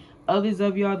 basically. Others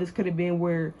of y'all, this could have been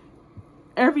where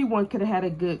everyone could have had a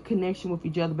good connection with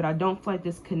each other, but I don't feel like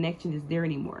this connection is there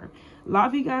anymore. A lot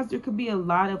of you guys, there could be a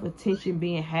lot of attention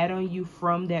being had on you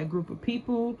from that group of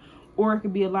people, or it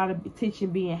could be a lot of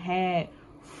attention being had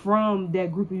from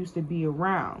that group you used to be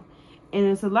around. And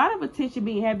it's a lot of attention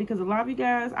being had because a lot of you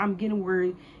guys, I'm getting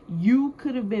where you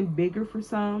could have been bigger for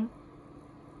some.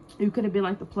 You could have been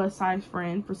like the plus size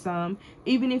friend for some,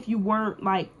 even if you weren't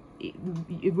like,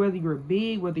 whether you're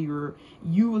big, whether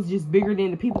you was just bigger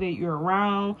than the people that you're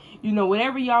around, you know,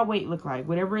 whatever y'all weight look like,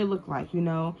 whatever it looked like, you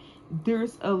know,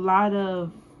 there's a lot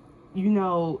of, you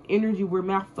know, energy where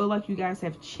I feel like you guys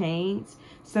have changed.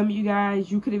 Some of you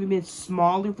guys, you could have been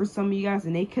smaller for some of you guys,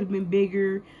 and they could have been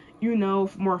bigger, you know,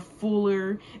 more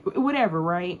fuller, whatever,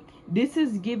 right? This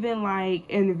is given like,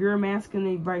 and if you're a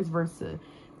masculine, vice versa,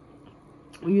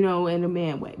 you know, in a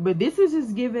man way. But this is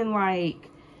just given like,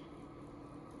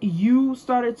 you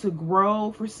started to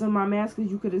grow. For some of my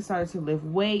masculines, you could have started to lift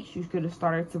weights. You could have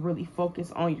started to really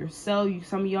focus on yourself.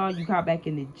 Some of y'all, you got back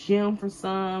in the gym. For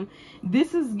some,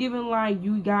 this is given like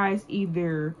you guys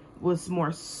either was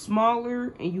more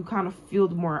smaller and you kind of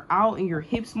filled more out and your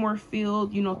hips more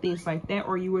filled, you know, things like that,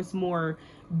 or you was more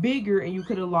bigger and you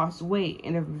could have lost weight.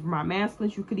 And if my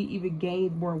masculines, you could have even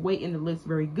gained more weight, and it looks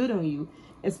very good on you,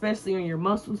 especially on your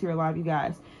muscles here, a lot of you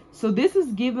guys. So this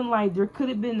is given like there could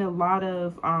have been a lot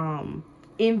of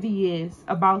envious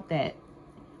about that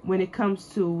when it comes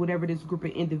to whatever this group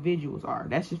of individuals are.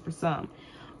 That's just for some.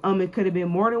 It could have been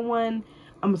more than one.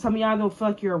 Some of y'all don't feel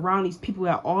like you're around these people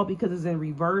at all because it's in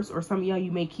reverse, or some of y'all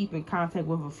you may keep in contact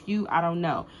with a few. I don't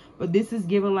know, but this is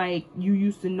given like you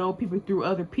used to know people through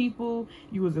other people.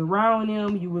 You was around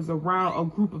them. You was around a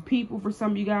group of people. For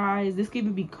some of you guys, this could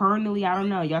even be currently. I don't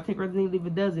know. Y'all take everything, leave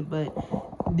it doesn't. But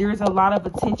there's a lot of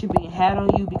attention being had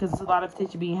on you because it's a lot of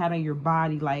attention being had on your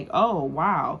body. Like, oh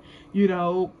wow, you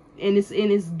know. And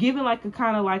it's given like a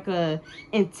kind of like a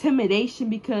intimidation,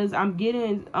 because I'm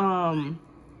getting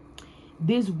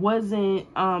this wasn't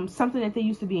something that they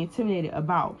used to be intimidated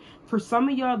about. For some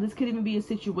of y'all, this could even be a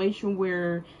situation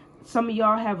where some of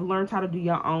y'all have learned how to do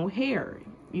your own hair.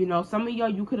 You know, some of y'all,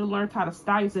 you could have learned how to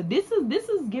style. So this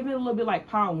is given a little bit like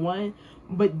Power 1,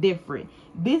 but different.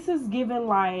 This is given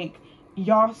like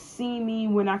y'all see me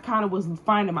when I kind of was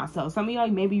finding myself. Some of y'all,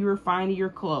 maybe you were finding your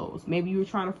clothes. Maybe you were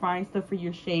trying to find stuff for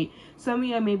your shape. Some of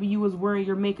y'all, maybe you was wearing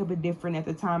your makeup a different at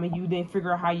the time and you didn't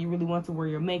figure out how you really want to wear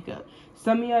your makeup.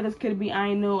 Some of y'all, this could be,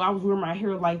 I know I was wearing my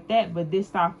hair like that, but this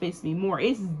style fits me more.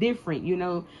 It's different, you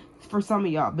know, for some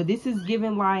of y'all. But this is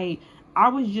given like, I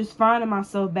was just finding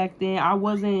myself back then. I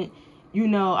wasn't, you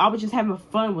know, I was just having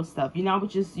fun with stuff. You know, I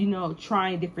was just, you know,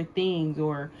 trying different things,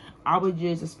 or I would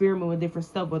just experiment with different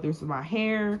stuff, whether it's my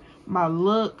hair, my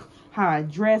look, how I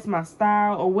dress, my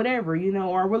style, or whatever, you know,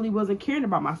 or I really wasn't caring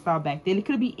about my style back then. It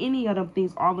could be any of them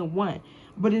things all in one.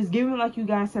 But it's given like you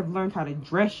guys have learned how to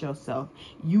dress yourself.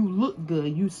 You look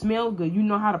good. You smell good. You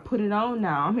know how to put it on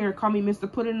now. I'm here, call me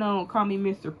Mr. Put It On. Call me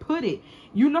Mr. Put It.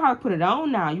 You know how to put it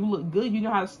on now. You look good. You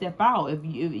know how to step out. If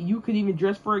you could even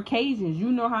dress for occasions.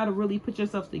 You know how to really put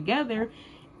yourself together.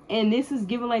 And this is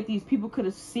given like these people could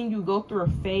have seen you go through a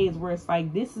phase where it's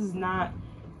like, this is not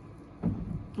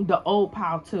the old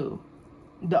Power 2.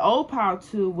 The old Power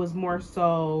 2 was more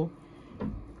so,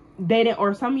 they didn't,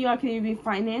 or some of y'all can even be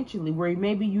financially, where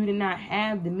maybe you did not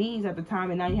have the means at the time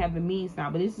and now you have the means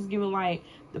now. But this is given like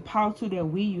the Power 2 that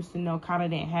we used to know kind of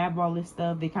didn't have all this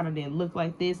stuff. They kind of didn't look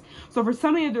like this. So for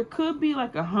some of you, there could be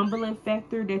like a humbling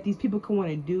factor that these people could want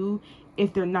to do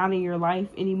if they're not in your life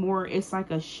anymore. It's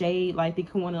like a shade, like they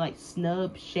could want to like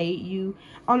snub, shade you.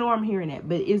 I don't know why I'm hearing that,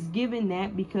 but it's given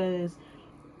that because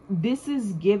this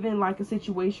is given like a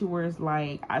situation where it's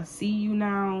like, I see you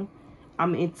now.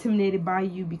 I'm intimidated by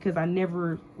you because I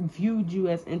never viewed you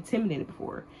as intimidated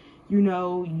before, you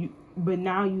know, but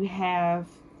now you have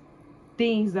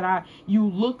things that you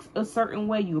look a certain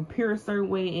way, you appear a certain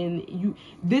way, and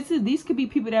these could be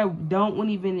people that don't want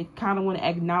even kind of want to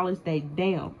acknowledge that,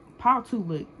 damn, Power 2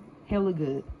 look hella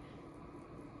good.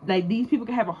 Like, these people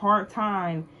can have a hard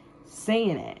time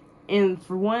saying that. And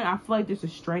for one, I feel like there's a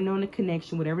strain on the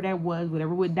connection, whatever that was,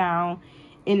 whatever went down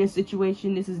in this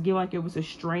situation. This is given like it was a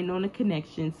strain on the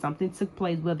connection. Something took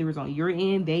place, whether it was on your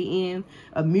end, they end,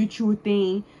 a mutual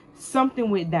thing. Something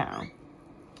went down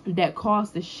that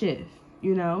caused the shift,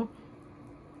 you know.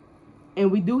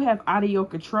 And we do have audio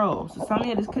control. So some of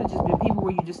you, this could have just been people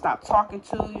where you just stopped talking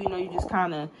to, you know, you just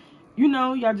kind of, you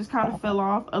know, y'all just kind of fell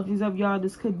off. Others of y'all,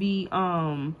 this could be,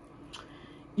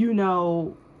 you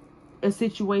know, a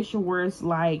situation where it's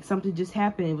like something just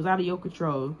happened. It was out of your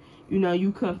control. You know,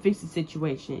 you couldn't fix the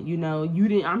situation. You know, you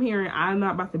didn't, I'm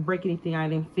not about to break anything I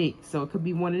didn't fix. So it could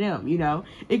be one of them, you know.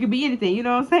 It could be anything, you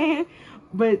know what I'm saying?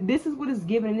 But this is what it's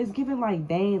given. And it's given like,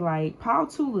 dang, like, Power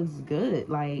 2 looks good.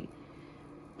 Like,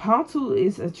 Power 2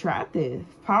 is attractive.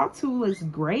 Power 2 looks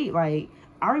great. Like,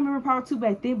 I remember Power 2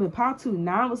 back then, but Power 2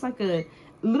 now was like a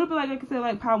little bit like I said,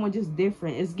 like Power 1, just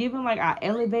different. It's given like I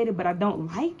elevated, but I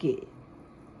don't like it.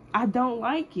 I don't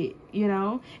like it, you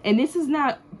know. And this is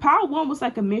not, Power 1 was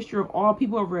like a mixture of all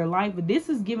people over your life, but this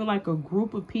is giving like a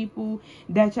group of people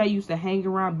that y'all used to hang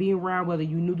around, be around, whether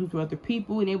you knew these were other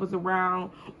people and it was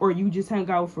around, or you just hang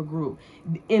out with a group.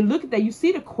 And look at that, you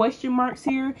see the question marks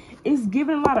here? It's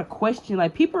giving a lot of question,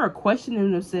 like people are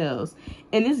questioning themselves.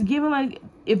 And it's giving like,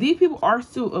 if these people are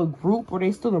still a group or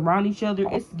they still around each other,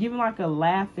 it's giving like a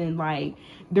laughing, like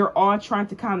they're all trying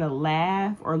to kind of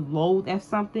laugh or loathe at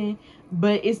something,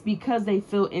 but it's because they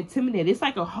feel intimidated. It's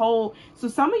like a whole, so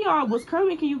some of y'all, what's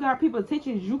currently making you got people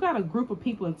attention is you got a group of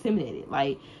people intimidated.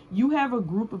 Like you have a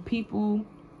group of people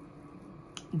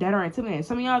that are intimidated.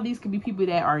 Some of y'all, these could be people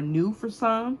that are new for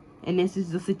some, and this is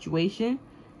the situation,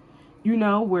 you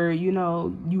know, where, you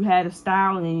know, you had a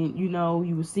style and, you know,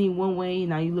 you were seen one way and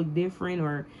now you look different,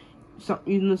 or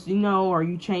something, you know, or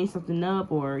you change something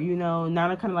up, or, you know, now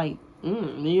they're kind of like,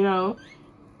 you know,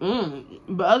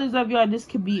 but others of y'all, this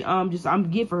could be just,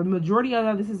 I'm getting, for a majority of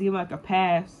y'all, this is giving like a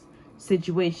past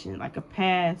situation,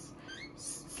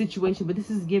 but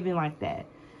this is giving like that.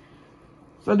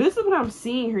 So this is what I'm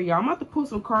seeing here, y'all. I'm about to pull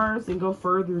some cards and go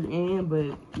further in,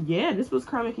 but yeah, this was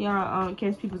kind of making y'all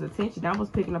catch people's attention. I was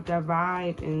picking up that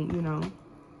vibe and, you know,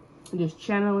 just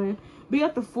channeling. We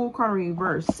got the Fool card in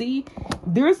reverse. See,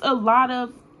 there's a lot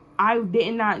of, I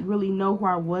did not really know who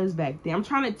I was back then. I'm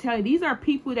trying to tell you, these are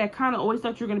people that kind of always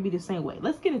thought you're going to be the same way.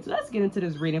 Let's get into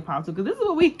this reading pile too, because this is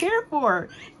what we're here for.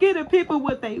 Giving people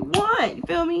what they want. You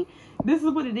feel me? This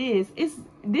is what it is.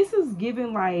 This is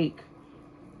giving like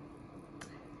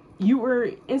you were,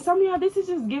 and some of y'all, this is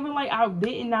just giving like I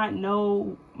did not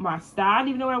know my style. I didn't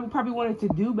even know what I probably wanted to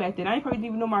do back then. I probably didn't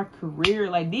even know my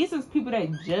career. Like these is people that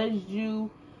judged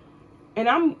you,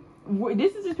 and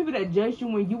this is just people that judged you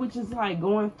when you were just like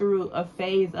going through a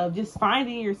phase of just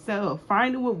finding yourself,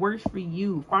 finding what works for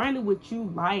you, finding what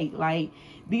you like. Like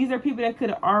these are people that could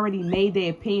have already made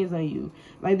their opinions on you.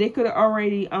 Like they could have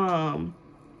already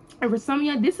and for some of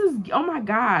y'all, this is, oh my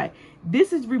God,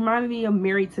 this is reminding me of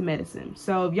Married to Medicine.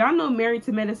 So if y'all know Married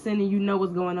to Medicine and you know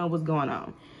what's going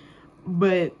on.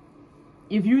 But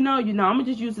if you know, you know. I'm gonna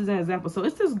just use this as an example. So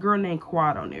it's this girl named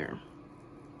Quad on there.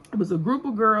 It was a group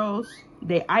of girls.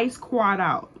 They iced Quad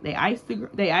out. They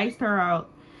iced her out.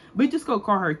 We just go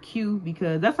call her Q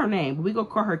because that's her name. But we go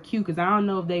call her Q because I don't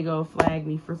know if they go flag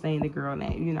me for saying the girl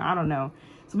name. You know, I don't know.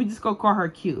 So we just go call her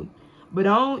Q. But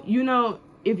don't, you know,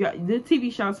 if y'all, the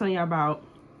TV show I'm telling y'all about,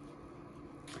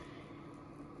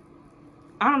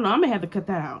 I don't know. I'm gonna have to cut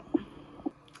that out.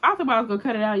 I thought I was gonna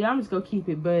cut it out, y'all. I'm just gonna keep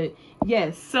it. But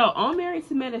yes, so on Married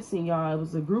to Medicine, y'all, it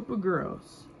was a group of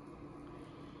girls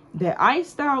that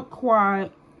iced out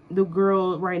Quad, the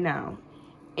girl right now.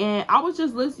 And I was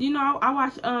just listening, you know, I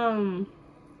watch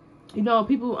you know,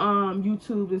 people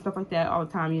YouTube and stuff like that all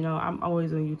the time, you know. I'm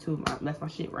always on YouTube. That's my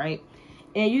shit, right?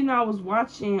 And you know, I was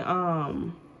watching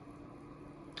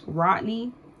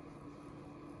Rodney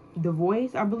The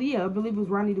Voice, I believe it was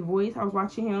Rodney The Voice. I was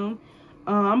watching him.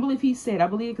 I believe he said,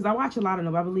 because I watch a lot of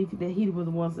them, I believe that he was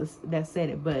the ones that said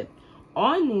it. But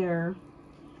on there,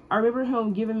 I remember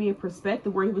him giving me a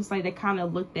perspective where he was like, they kind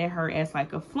of looked at her as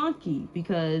like a flunky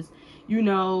because, you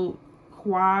know,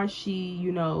 Quad, she,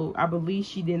 you know, I believe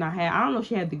she did not have, I don't know if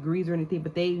she had degrees or anything,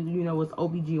 but they, you know, was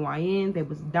OBGYN, they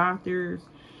was doctors,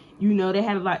 you know, they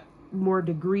had a lot more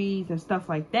degrees and stuff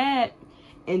like that.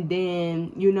 And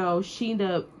then, you know, she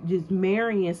ended up just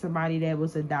marrying somebody that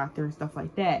was a doctor and stuff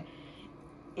like that.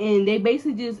 And they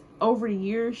basically just, over the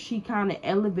years, she kind of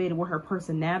elevated with her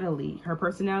personality.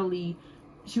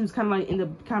 She was kind of like, ended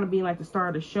up kind of being like the star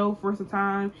of the show for some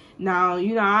time. Now,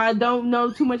 you know, I don't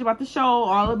know too much about the show,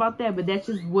 all about that, but that's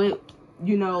just what,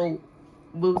 you know,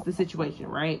 what was the situation,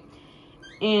 right?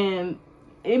 And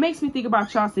it makes me think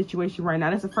about y'all's situation right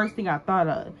now. That's the first thing I thought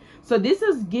of. So this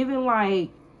is giving like,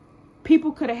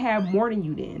 people could have had more than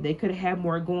you then. They could have had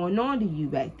more going on to you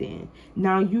back then.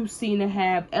 Now you seem to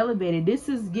have elevated. This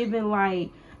is giving like,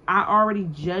 I already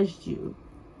judged you.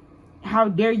 How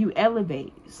dare you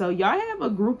elevate? So y'all have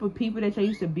a group of people that y'all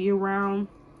used to be around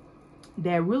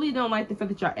that really don't like the fact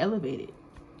that y'all elevated.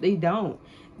 They don't.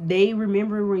 They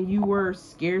remember when you were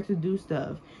scared to do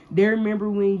stuff. They remember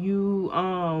when you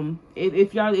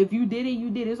if you did it, you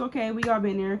did it. It's okay, we all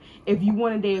been there. If you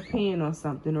wanted their opinion on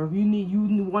something, or if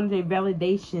you wanted their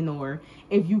validation, or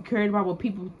if you cared about what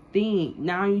people think,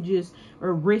 now you just a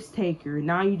risk taker.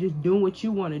 Now you just doing what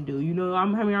you want to do. You know, I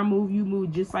move, you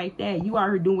move just like that. You out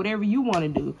here doing whatever you want to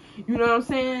do. You know what I'm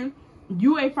saying?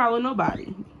 You ain't following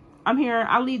nobody. I'm here.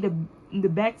 I lead the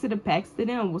back to the packs to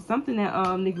them was something that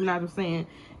Nicki Minaj was saying.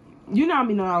 You know I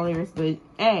mean, no all lyrics, but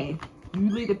hey, you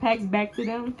lead the packs back to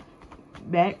them,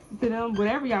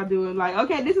 whatever y'all doing. Like,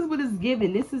 okay, this is what it's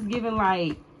giving. This is giving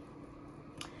like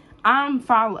I'm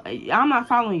not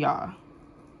following y'all.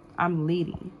 I'm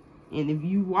leading. And if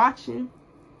you watching,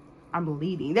 I'm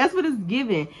leading. That's what it's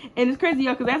giving. And it's crazy,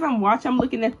 y'all, because as I'm watching, I'm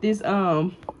looking at this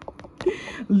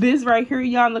this right here,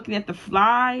 y'all. I'm looking at the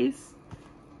flies.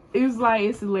 It's like,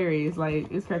 it's hilarious.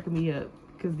 Like, it's cracking me up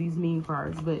because these meme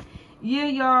cards. But yeah,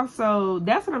 y'all, so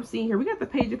that's what I'm seeing here. We got the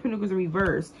Page of Pentacles in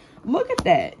reverse. Look at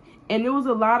that. And there was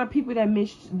a lot of people that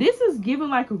missed. This is giving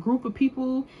like a group of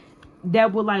people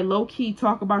that will like low-key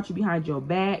talk about you behind your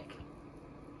back.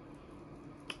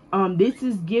 This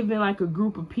is giving like a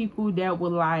group of people that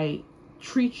will like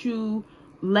treat you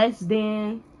less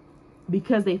than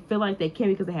because they feel like they can,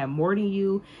 because they have more than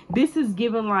you. This is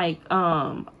giving like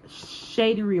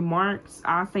shady remarks.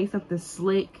 I'll say something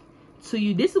slick to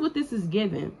you. This is what this is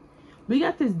giving. We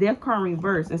got this Death card in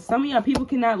reverse, and some of y'all people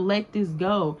cannot let this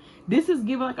go. This is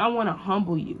giving like, I want to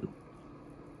humble you,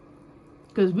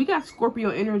 because we got Scorpio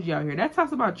energy out here. That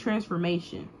talks about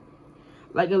transformation.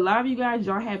 Like, a lot of you guys,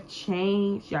 y'all have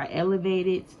changed, y'all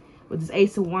elevated with this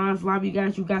Ace of Wands. A lot of you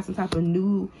guys, you got some type of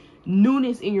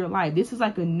newness in your life. This is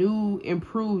like a new,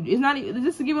 improved. It's not,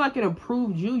 this is giving like an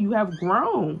improved you. You have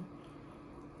grown.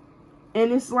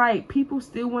 And it's like people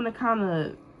still want to kind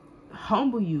of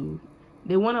humble you.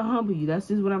 They want to humble you. That's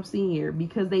just what I'm seeing here,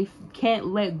 because they can't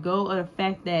let go of the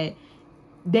fact that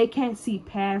they can't see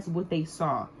past what they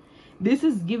saw. This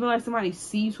is giving like somebody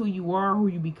sees who you are, who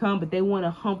you become, but they want to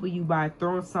humble you by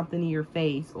throwing something in your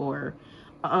face, or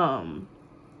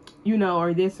you know,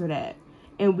 or this or that.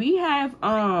 And we have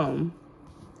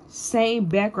same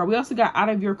background. We also got out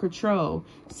of your control.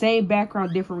 Same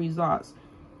background, different results.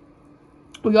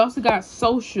 We also got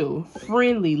social,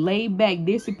 friendly, laid back,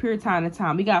 disappear time to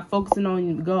time. We got focusing on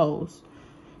your goals.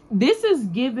 This is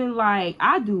giving like,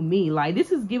 I do me. Like,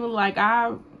 this is giving like,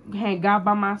 I hang out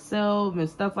by myself and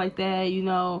stuff like that, you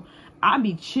know. I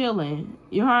be chilling.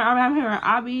 You know, I'm here.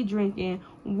 I be drinking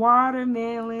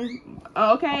watermelon.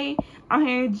 Okay, I'm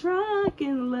here drunk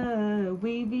in love.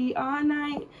 We be all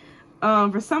night.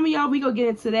 For some of y'all, we gonna get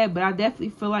into that, but I definitely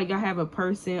feel like y'all have a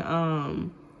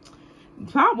person.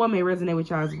 Part one may resonate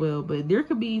with y'all as well, but there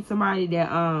could be somebody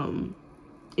that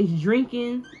is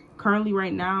drinking currently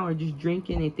right now, or just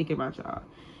drinking and thinking about y'all.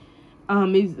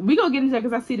 We gonna get into that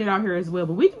because I see that out here as well.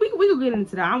 But we gonna get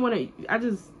into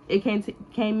that. It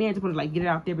came in. I just want to like get it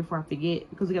out there before I forget,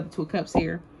 because we got the Two of Cups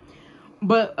here.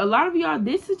 But a lot of y'all,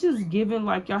 this is just giving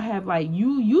like y'all have like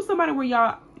you somebody where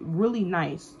y'all really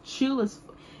nice, chill as.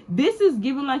 This is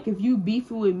giving like, if you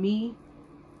beefing with me,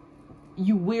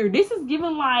 you weird. This is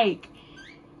giving like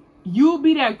you'll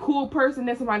be that cool person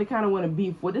that somebody kind of want to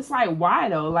beef with. It's like, why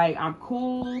though? Like, I'm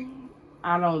cool.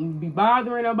 I don't be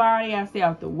bothering nobody. I stay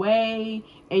out the way.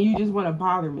 And you just want to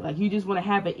bother me. Like, you just want to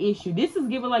have an issue. This is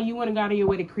giving like you want to go out of your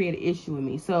way to create an issue with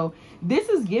me. So this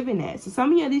is giving that. So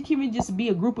some of you, this can just be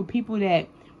a group of people that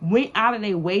went out of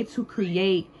their way to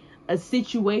create a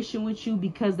situation with you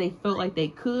because they felt like they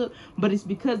could. But it's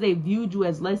because they viewed you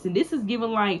as less. And this is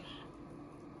giving like,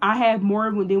 I have more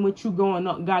than what you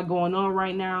got going on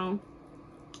right now.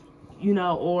 You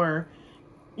know, or,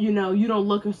 you know, you don't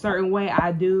look a certain way.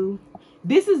 I do.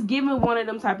 This is giving one of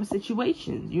them type of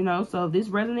situations, you know. So if this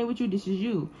resonates with you, this is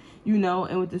you, you know.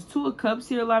 And with this Two of Cups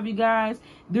here, a lot of you guys,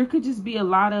 there could just be a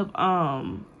lot of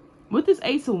with this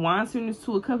Ace of Wands here and this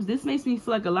Two of Cups, this makes me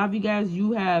feel like a lot of you guys,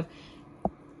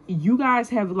 you guys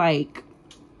have like,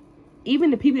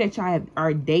 even the people that y'all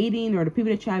are dating, or the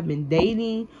people that y'all have been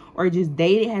dating or just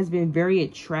dated, has been very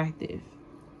attractive.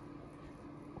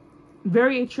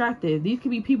 Very attractive. These could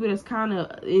be people that's kind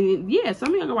of, yeah, some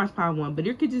of y'all gonna watch Power 1, but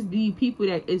there could just be people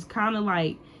that is kind of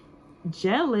like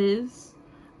jealous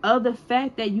of the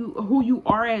fact that who you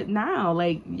are at now.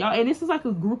 Like, y'all, and this is like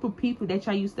a group of people that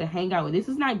y'all used to hang out with. This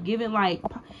is not giving like,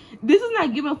 this is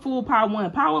not giving full Power 1.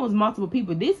 Power 1 was multiple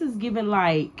people. This is giving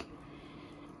like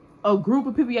a group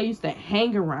of people y'all used to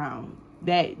hang around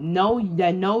that know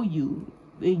you.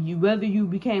 Whether you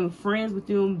became friends with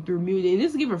them through music. And this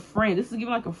is giving friends. This is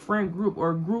giving like a friend group, or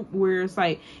a group where it's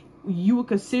like you would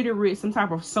consider it some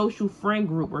type of social friend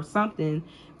group or something,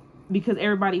 because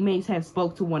everybody may have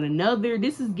spoke to one another.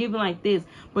 This is giving like this,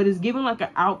 but it's giving like an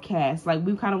outcast. Like,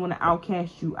 we kind of want to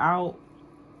outcast you out.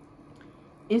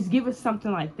 It's giving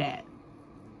something like that.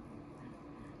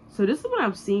 So this is what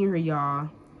I'm seeing here,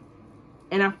 y'all.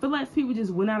 And I feel like people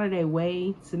just went out of their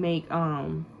way to make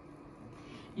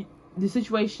the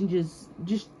situation just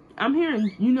I'm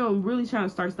hearing, you know, really trying to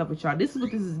start stuff with y'all. This is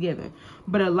what this is giving.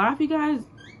 But a lot of you guys,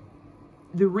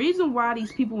 the reason why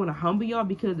these people want to humble y'all,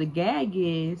 because the gag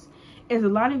is a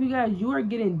lot of you guys, you are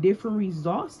getting different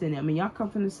results than them, and y'all come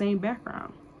from the same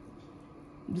background.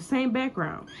 The same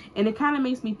background. And it kind of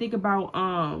makes me think about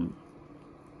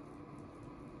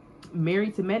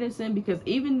married to medicine, because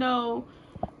even though,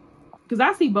 because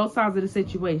I see both sides of the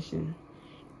situation.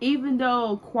 Even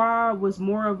though Qua was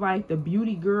more of like the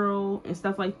beauty girl and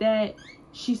stuff like that,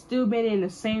 she still been in the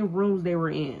same rooms they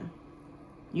were in.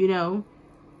 You know?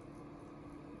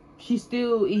 She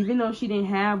still, even though she didn't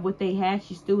have what they had,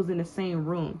 she still was in the same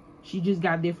room. She just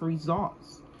got different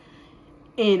results.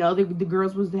 And the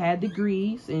girls had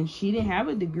degrees, and she didn't have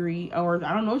a degree, or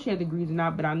I don't know if she had degrees or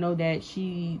not, but I know that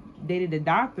she dated a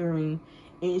doctor, and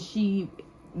she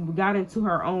got into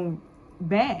her own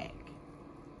bag,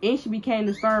 and she became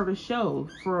the star of the show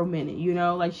for a minute. You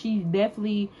know, like, she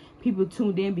definitely, people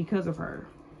tuned in because of her.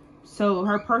 So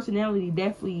her personality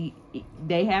definitely,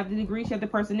 they have the degree, she had the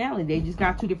personality. They just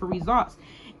got two different results.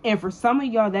 And for some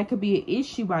of y'all, that could be an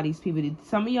issue by these people.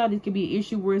 Some of y'all, this could be an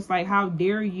issue where it's like, how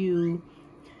dare you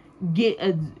get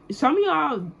some of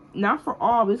y'all, not for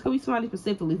all, but this could be somebody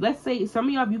specifically. Let's say some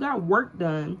of y'all, if you got work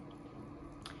done,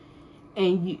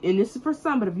 and this is for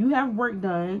some, but if you have work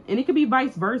done, and it could be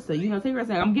vice versa, you know, take what I'm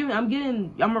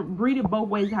saying. I'm gonna read it both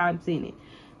ways how I'm seeing it.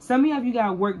 Some of y'all, if you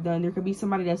got work done, there could be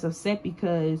somebody that's upset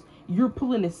because you're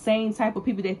pulling the same type of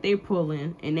people that they're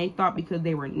pulling, and they thought because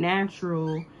they were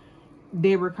natural,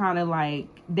 they were kind of like,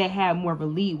 they had more of a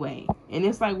leeway. And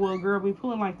it's like, well, girl, we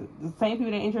pulling like the same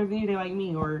people that interested in you, they like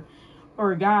me, or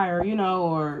a guy, or, you know,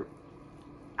 or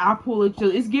I pull it.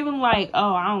 It's given like,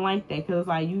 oh, I don't like that, because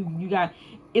like you got,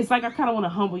 it's like, I kind of want to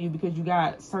humble you because you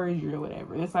got surgery or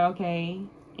whatever. And it's like, okay,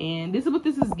 and this is what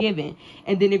this is given.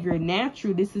 And then if you're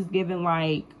natural, this is given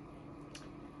like,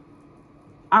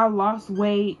 I lost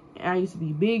weight, and I used to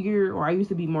be bigger, or I used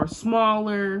to be more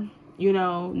smaller, you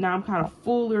know, now I'm kind of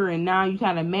fuller, and now you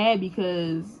kind of mad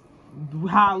because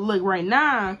how I look right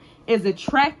now is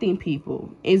attracting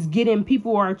people. It's getting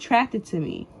people are attracted to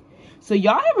me. So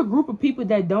y'all have a group of people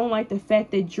that don't like the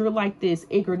fact that you're like this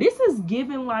ignorant. This is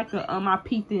given like a I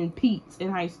peaked in Pete's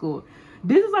in high school.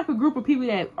 This is like a group of people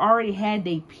that already had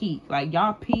they peak. Like,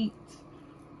 y'all peaked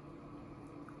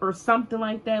or something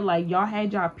like that. Like, y'all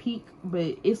had y'all peak,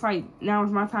 but it's like, now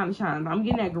it's my time to shine. I'm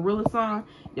getting that gorilla song.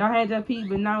 Y'all had y'all peak,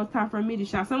 but now it's time for me to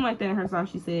shine. Something like that in her song,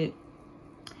 she said.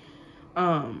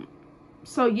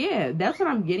 So yeah, that's what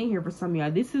I'm getting here for some of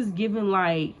y'all. This is given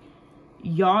like,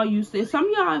 y'all used to, some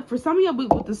of y'all, for some of y'all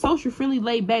with the social friendly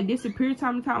laid back, disappear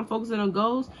time to time, focusing on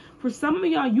goals. For some of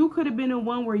y'all, you could have been the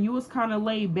one where you was kind of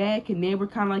laid back, and they were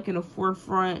kind of like in the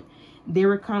forefront. They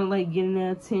were kind of like getting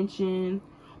the attention,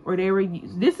 or they were,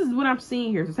 this is what I'm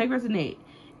seeing here, so take resonate.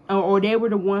 Or they were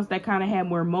the ones that kind of had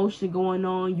more emotion going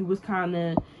on. You was kind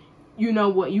of, you know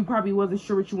what, you probably wasn't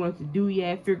sure what you wanted to do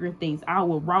yet, figuring things out,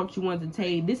 what route you wanted to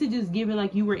take. This is just giving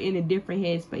like you were in a different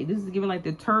headspace. This is giving like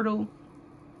the turtle.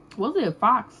 Was it a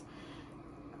fox?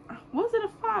 Was it a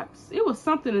fox? It was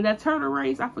something in that turtle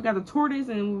race. I forgot, the tortoise.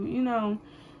 And, you know,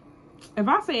 if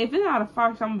it's not a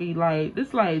fox, I'm gonna be like,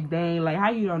 this like, dang, like, how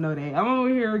you don't know that? I'm over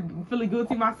here feeling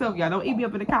guilty myself, y'all. Don't eat me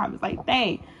up in the comments. Like,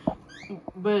 dang.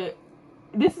 But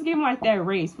this is giving like that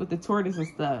race with the tortoise and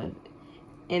stuff.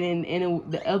 And then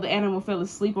the other animal fell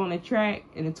asleep on the track,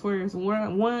 and the tortoise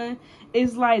won.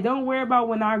 It's like, don't worry about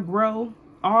when I grow.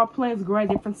 All plants grow at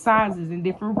different sizes and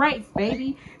different rates,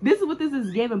 baby. This is what this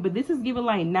is giving. But this is giving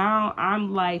like, now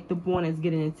I'm like the one that's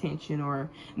getting attention, or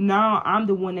now I'm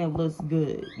the one that looks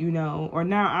good, you know, or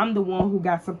now I'm the one who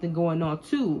got something going on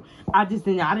too. I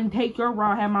didn't take your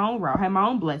route. I had my own route. I had my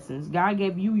own blessings. God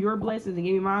gave you your blessings and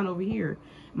gave me mine over here.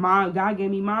 God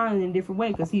gave me mine in a different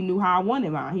way, because he knew how I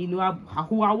wanted mine. He knew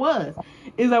who I was.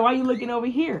 It's like, why you looking over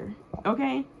here?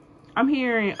 Okay, I'm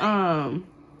hearing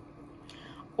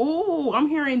oh, I'm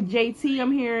hearing JT.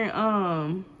 I'm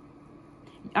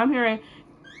hearing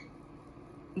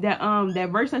that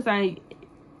verse that's like,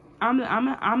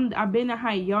 I've been a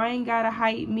height. Y'all ain't gotta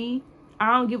hype me.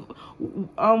 I don't give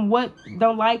what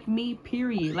don't like me,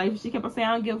 period. Like, she kept on saying,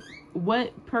 I don't give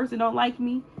what person don't like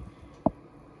me.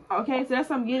 Okay, so that's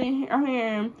what I'm getting. I'm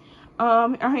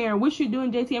hearing what you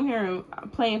doing, JT. I'm hearing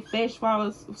playing fetch while I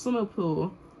was swimming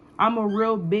pool. I'm a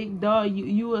real big dog.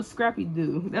 You a scrappy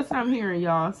dude. That's what I'm hearing,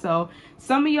 y'all. So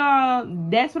some of y'all,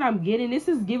 that's what I'm getting. This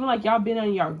is giving like y'all been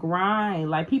on your grind.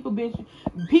 Like, these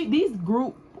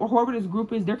group, or whoever this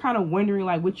group is, they're kind of wondering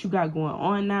like what you got going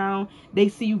on now. They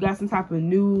see you got some type of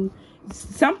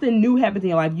something new happening in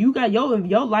your life. You got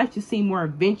your life just seem more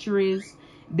adventurous.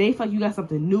 They feel like you got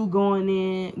something new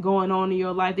going on in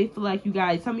your life. They feel like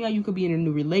some of y'all, you could be in a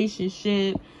new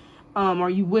relationship. Or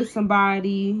you with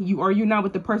somebody, you're not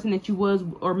with the person that you was,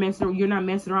 or you're not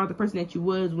messing around with the person that you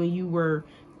was when you were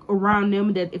around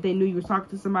them, that if they knew you were talking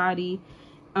to somebody.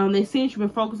 They seen you've been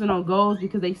focusing on goals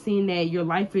because they seen that your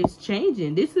life is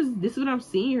changing. This is what I'm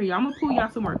seeing here, y'all. I'm gonna pull y'all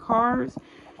some more cards.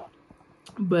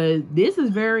 But this is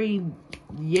very,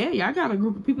 yeah, y'all got a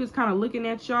group of people that's kind of looking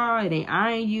at y'all and they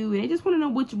eyeing you and they just want to know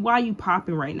why you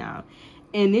popping right now.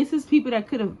 And this is people that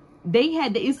could have,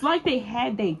 it's like they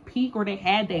had their peak or they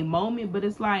had their moment, but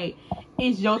it's like,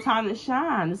 it's your time to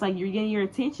shine. It's like you're getting your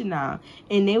attention now.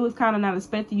 And they was kind of not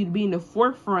expecting you to be in the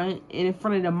forefront and in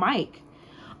front of the mic.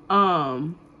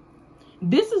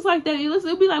 This is like that.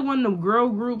 It'll be like one of them girl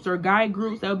groups or guy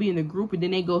groups that'll be in the group and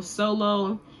then they go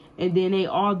solo and then they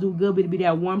all do good, but it'll be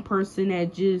that one person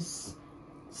that just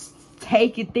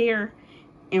take it there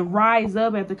and rise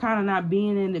up after kind of not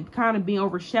being in it, kind of being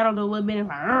overshadowed a little bit. It's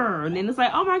like, and then it's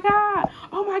like, oh my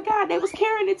God, they was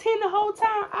carrying the 10 the whole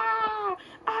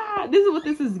time. This is what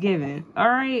this is giving. All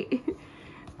right.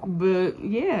 But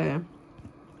yeah.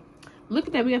 Look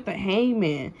at that. We got the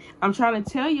Hangman. I'm trying to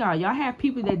tell y'all have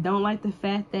people that don't like the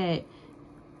fact that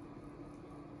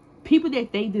people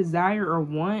that they desire or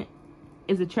want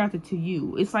is attracted to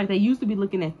you. It's like they used to be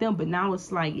looking at them, but now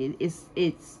it's like it's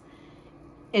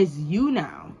you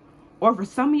now. Or for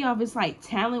some of y'all, if it's like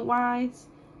talent wise,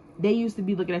 they used to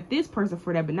be looking at this person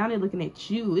for that, but now they're looking at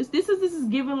you. This is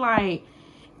giving like,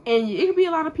 and it could be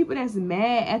a lot of people that's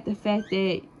mad at the fact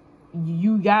that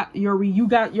you got your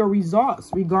results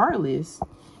regardless.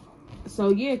 So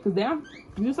yeah, because they're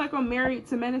just like on Married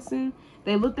to Medicine,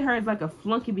 they looked at her as like a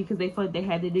flunky because they felt they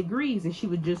had the degrees and she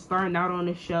was just starting out on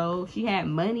the show. She had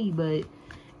money, but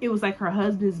it was like her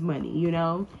husband's money, you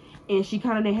know, and she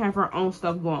kind of didn't have her own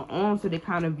stuff going on, so they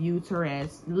kind of viewed her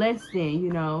as less than,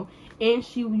 you know. And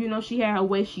she, you know, she had a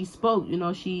way she spoke, you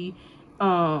know, she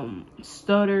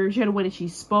stuttered, she had a way that she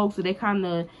spoke, so they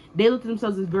looked at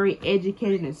themselves as very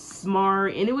educated and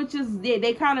smart, and it was just,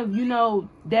 they kind of, you know,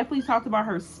 definitely talked about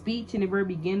her speech in the very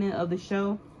beginning of the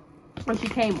show when she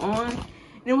came on, and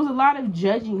there was a lot of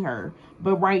judging her.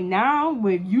 But right now,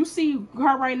 when you see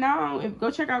her right now,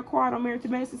 go check out Quad on Married to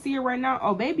Medicine, see her right now,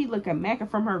 oh baby, look at Macca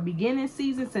from her beginning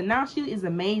season to now, she is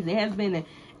amazing. It has been an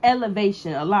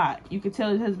elevation, a lot. You can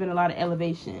tell it has been a lot of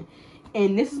elevation.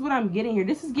 And this is what I'm getting here.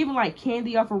 This is giving like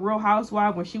Candy off of Real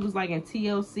Housewives when she was like in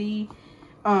TLC,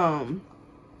 and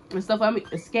stuff. I mean,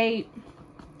 Escape.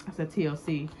 I said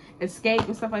TLC, Escape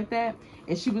and stuff like that.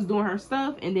 And she was doing her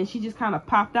stuff, and then she just kind of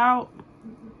popped out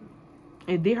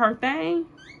and did her thing.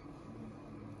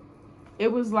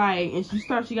 It was like, and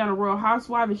she got a Real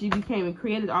Housewife, and she became and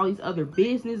created all these other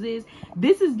businesses.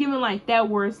 This is giving like that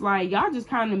where it's like, y'all just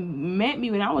kind of met me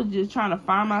when I was just trying to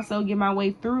find myself, get my way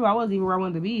through. I wasn't even where I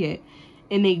wanted to be at,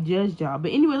 and they judged y'all.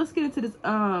 But anyway, let's get into this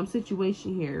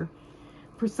situation here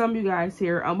for some of you guys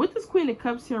here. With this Queen of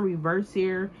Cups here in reverse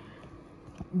here,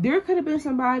 there could have been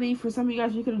somebody, for some of you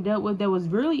guys, you could have dealt with that was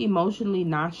really emotionally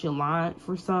nonchalant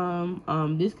for some.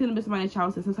 This could have been somebody that y'all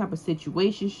was in some type of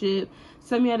situationship.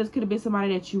 Some of y'all, this could have been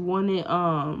somebody that you wanted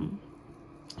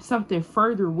something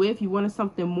further with. You wanted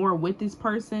something more with this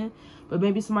person, but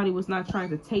maybe somebody was not trying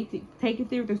to take it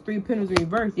there with this 3 of Pentacles in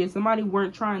reverse. Yeah, somebody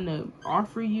weren't trying to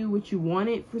offer you what you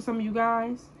wanted for some of you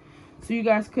guys. So you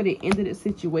guys could have ended the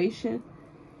situation.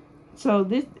 So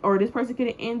this person could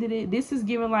have ended it. This is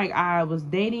giving like, I was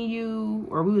dating you,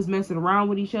 or we was messing around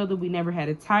with each other. We never had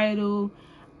a title.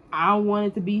 I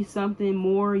wanted to be something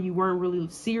more. You weren't really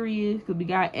serious, because we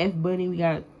got F Bunny, we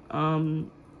got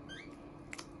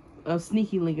a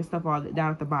sneaky link and stuff all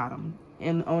down at the bottom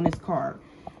and on this card.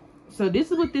 So this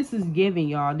is what this is giving,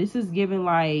 y'all. This is giving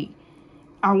like,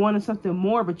 I wanted something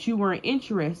more, but you weren't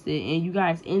interested, and you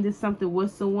guys ended something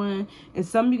with someone. And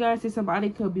some of you guys say somebody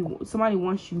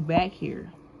wants you back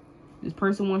here. This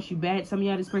person wants you back. Some of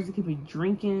y'all, this person could be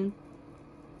drinking.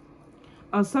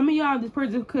 Some of y'all, this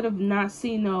person could have not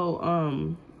seen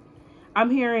no, I'm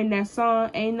hearing that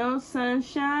song, ain't no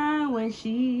sunshine when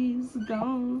she's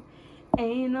gone.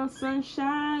 Ain't no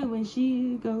sunshine when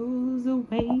she goes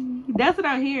away. That's what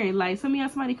I'm hearing. Like, some of y'all,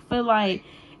 somebody feel like,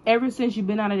 ever since you've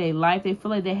been out of their life, they feel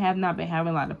like they have not been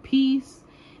having a lot of peace.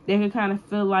 They can kind of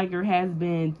feel like there has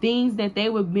been things that they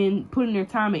would have been putting their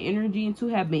time and energy into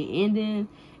have been ending.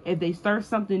 If they start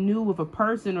something new with a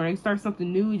person, or they start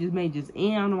something new, it just may just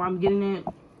end. I don't know why I'm getting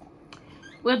at.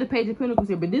 We have the Page of Pentacles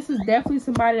here, but this is definitely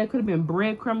somebody that could have been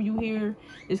breadcrumb you here.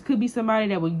 This could be somebody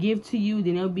that would give to you,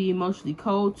 then they'll be emotionally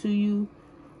cold to you.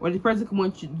 Or this person could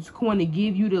want to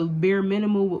give you the bare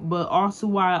minimum, but also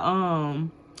while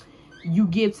you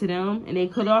give to them. And they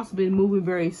could also been moving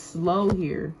very slow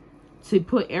here to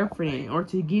put effort in, or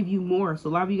to give you more. So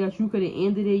a lot of you guys, you could have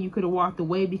ended it. You could have walked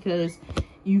away because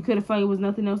you could have felt it was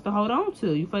nothing else to hold on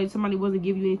to. You felt like somebody wasn't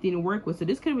giving you anything to work with. So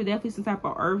this could have been definitely some type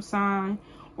of earth sign,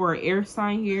 or an air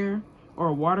sign here, or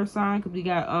a water sign, because we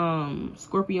got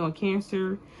Scorpio and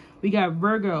Cancer. We got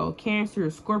Virgo,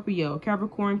 Cancer, Scorpio,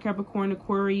 Capricorn,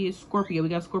 Aquarius, Scorpio. We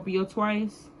got Scorpio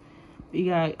twice. We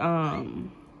got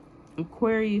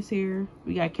Aquarius here.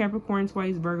 We got Capricorn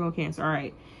twice, Virgo, Cancer. All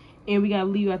right. And we got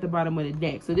Leo at the bottom of the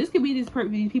deck. So this could be these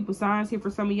people's signs here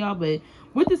for some of y'all. But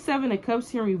with the 7 of Cups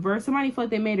here in reverse, somebody felt like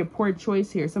they made a poor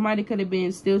choice here. Somebody could have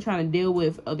been still trying to deal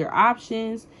with other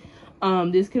options.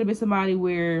 This could have been somebody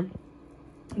where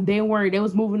they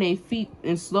was moving their feet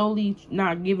and slowly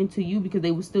not giving to you because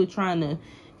they were still trying to,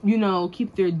 you know,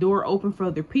 keep their door open for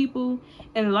other people.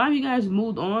 And a lot of you guys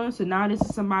moved on. So now this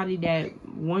is somebody that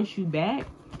wants you back.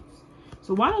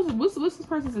 So what's this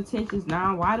person's intentions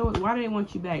now? Why do they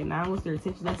want you back now? What's their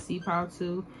intention? Let's see, pile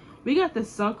 2. We got the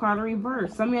Sun card in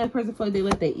reverse. Some of y'all, the person feel like they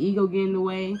let their ego get in the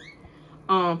way.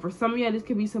 For some of y'all, this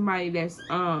could be somebody that's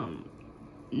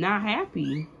not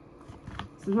happy.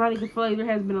 Somebody could feel like there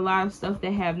has been a lot of stuff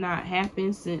that have not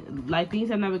happened since, like things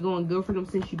have not been going good for them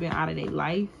since you've been out of their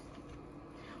life.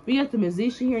 We got the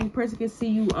Magician here, and the person can see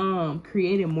you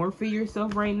creating more for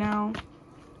yourself right now.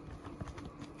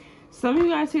 Some of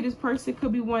you guys here, this person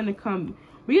could be wanting to come.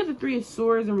 We got the 3 of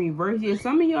Swords in reverse. Yeah,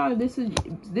 some of y'all, this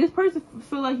person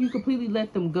feel like you completely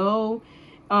let them go.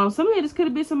 Some of y'all, this could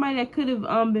have been somebody that could have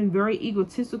been very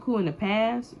egotistical in the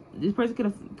past. This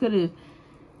person could have,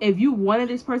 if you wanted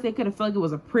this person, they could have felt like it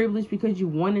was a privilege because you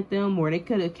wanted them, or they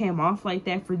could have came off like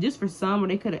that for some, or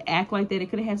they could have acted like that. They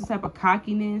could have had some type of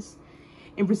cockiness.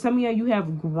 And for some of y'all, you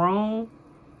have grown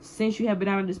since you have been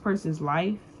out of this person's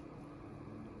life.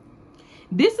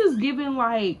 This is given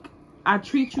like, I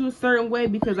treat you a certain way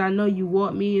because I know you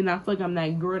want me, and I feel like I'm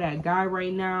that girl, that guy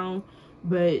right now.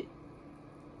 But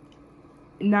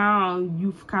now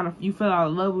you fell out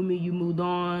of love with me, you moved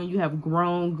on, you have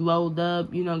grown, glowed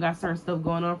up, you know, got certain stuff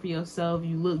going on for yourself,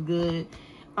 you look good.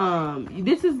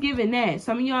 This is giving that.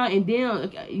 Some of y'all, and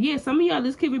then yeah, some of y'all,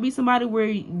 this could be somebody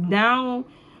where now,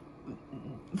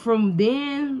 from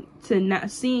then to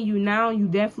not seeing you now, you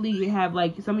definitely have,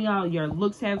 like, some of y'all, your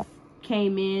looks have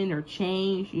came in or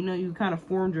changed, you know, you kind of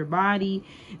formed your body.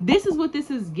 This is what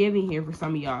this is giving here for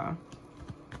some of y'all.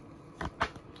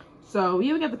 So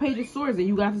yeah, we got the Page of Swords, and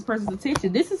you got this person's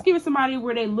attention. This is giving somebody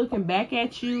where they looking back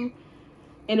at you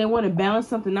and they want to balance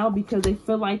something out because they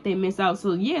feel like they miss out.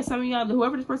 So yeah, some of y'all,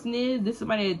 whoever this person is, this is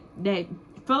somebody that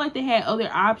felt like they had other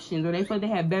options, or they feel like they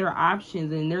had better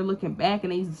options, and they're looking back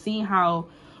and they seeing how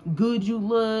good you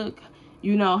look,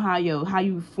 you know, how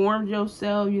you formed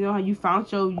yourself, you know, how you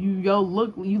found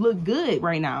you look good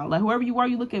right now. Like, whoever you are,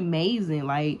 you look amazing.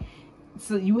 Like,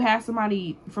 so you have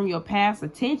somebody from your past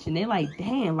attention. They're like,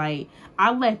 damn, like,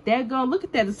 I let that go. Look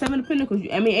at that, the 7 of Pentacles.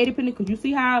 8 of Pentacles. You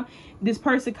see how this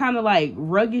person kind of like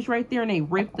ruggish right there, and they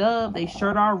ripped up, they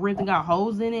shirt all ripped and got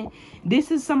holes in it.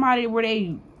 This is somebody where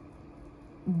they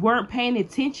weren't paying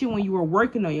attention when you were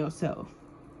working on yourself.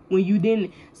 When you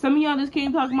didn't, some of y'all just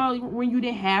came talking about when you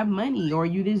didn't have money, or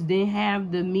you just didn't have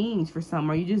the means for something,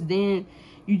 or you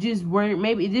just weren't,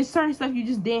 maybe just certain stuff you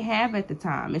just didn't have at the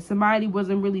time, and somebody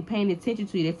wasn't really paying attention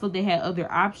to you. They felt they had other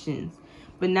options,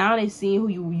 but now they seeing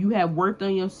who you have worked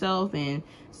on yourself, and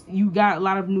you got a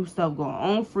lot of new stuff going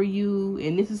on for you,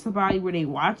 and this is somebody where they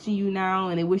watching you now,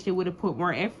 and they wish they would have put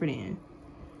more effort in.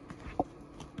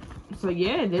 So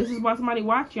yeah, this is why somebody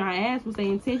watching. I asked what's their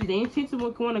intention. The intention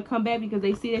will want to come back because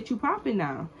they see that you popping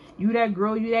now. You that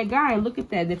girl, you that guy. And look at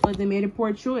that. They feel like they made a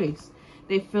poor choice.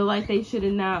 They feel like they should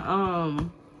have not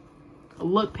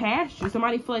looked past you.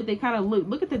 Somebody feel like they kind of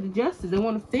look at the justice. They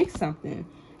want to fix something.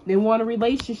 They want a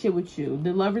relationship with you.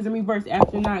 The Lovers in reverse,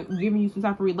 after not giving you some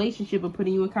type of relationship or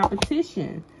putting you in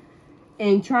competition.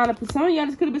 And trying to put, some of y'all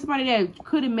just could have been somebody that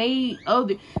could have made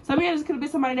some of y'all just could have been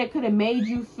somebody that could have made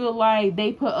you feel like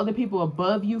they put other people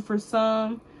above you for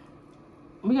some.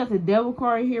 We got the Devil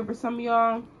card here for some of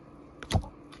y'all.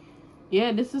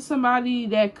 Yeah, this is somebody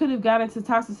that could have got into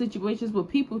toxic situations with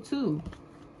people too.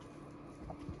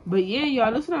 But yeah,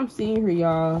 y'all, that's what I'm seeing here,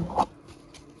 y'all.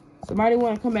 Somebody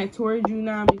want to come back towards you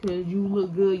now because you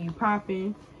look good, you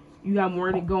popping, you got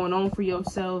more going on for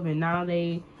yourself, and now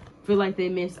they feel like they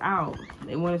miss out.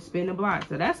 They want to spin the block.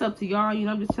 So that's up to y'all. You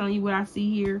know, I'm just telling you what I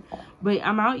see here. But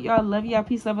I'm out, y'all. Love y'all.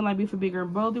 Peace, love, and light. Be for bigger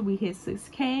and bolder. We hit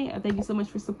 6K. Thank you so much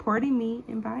for supporting me,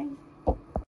 and bye.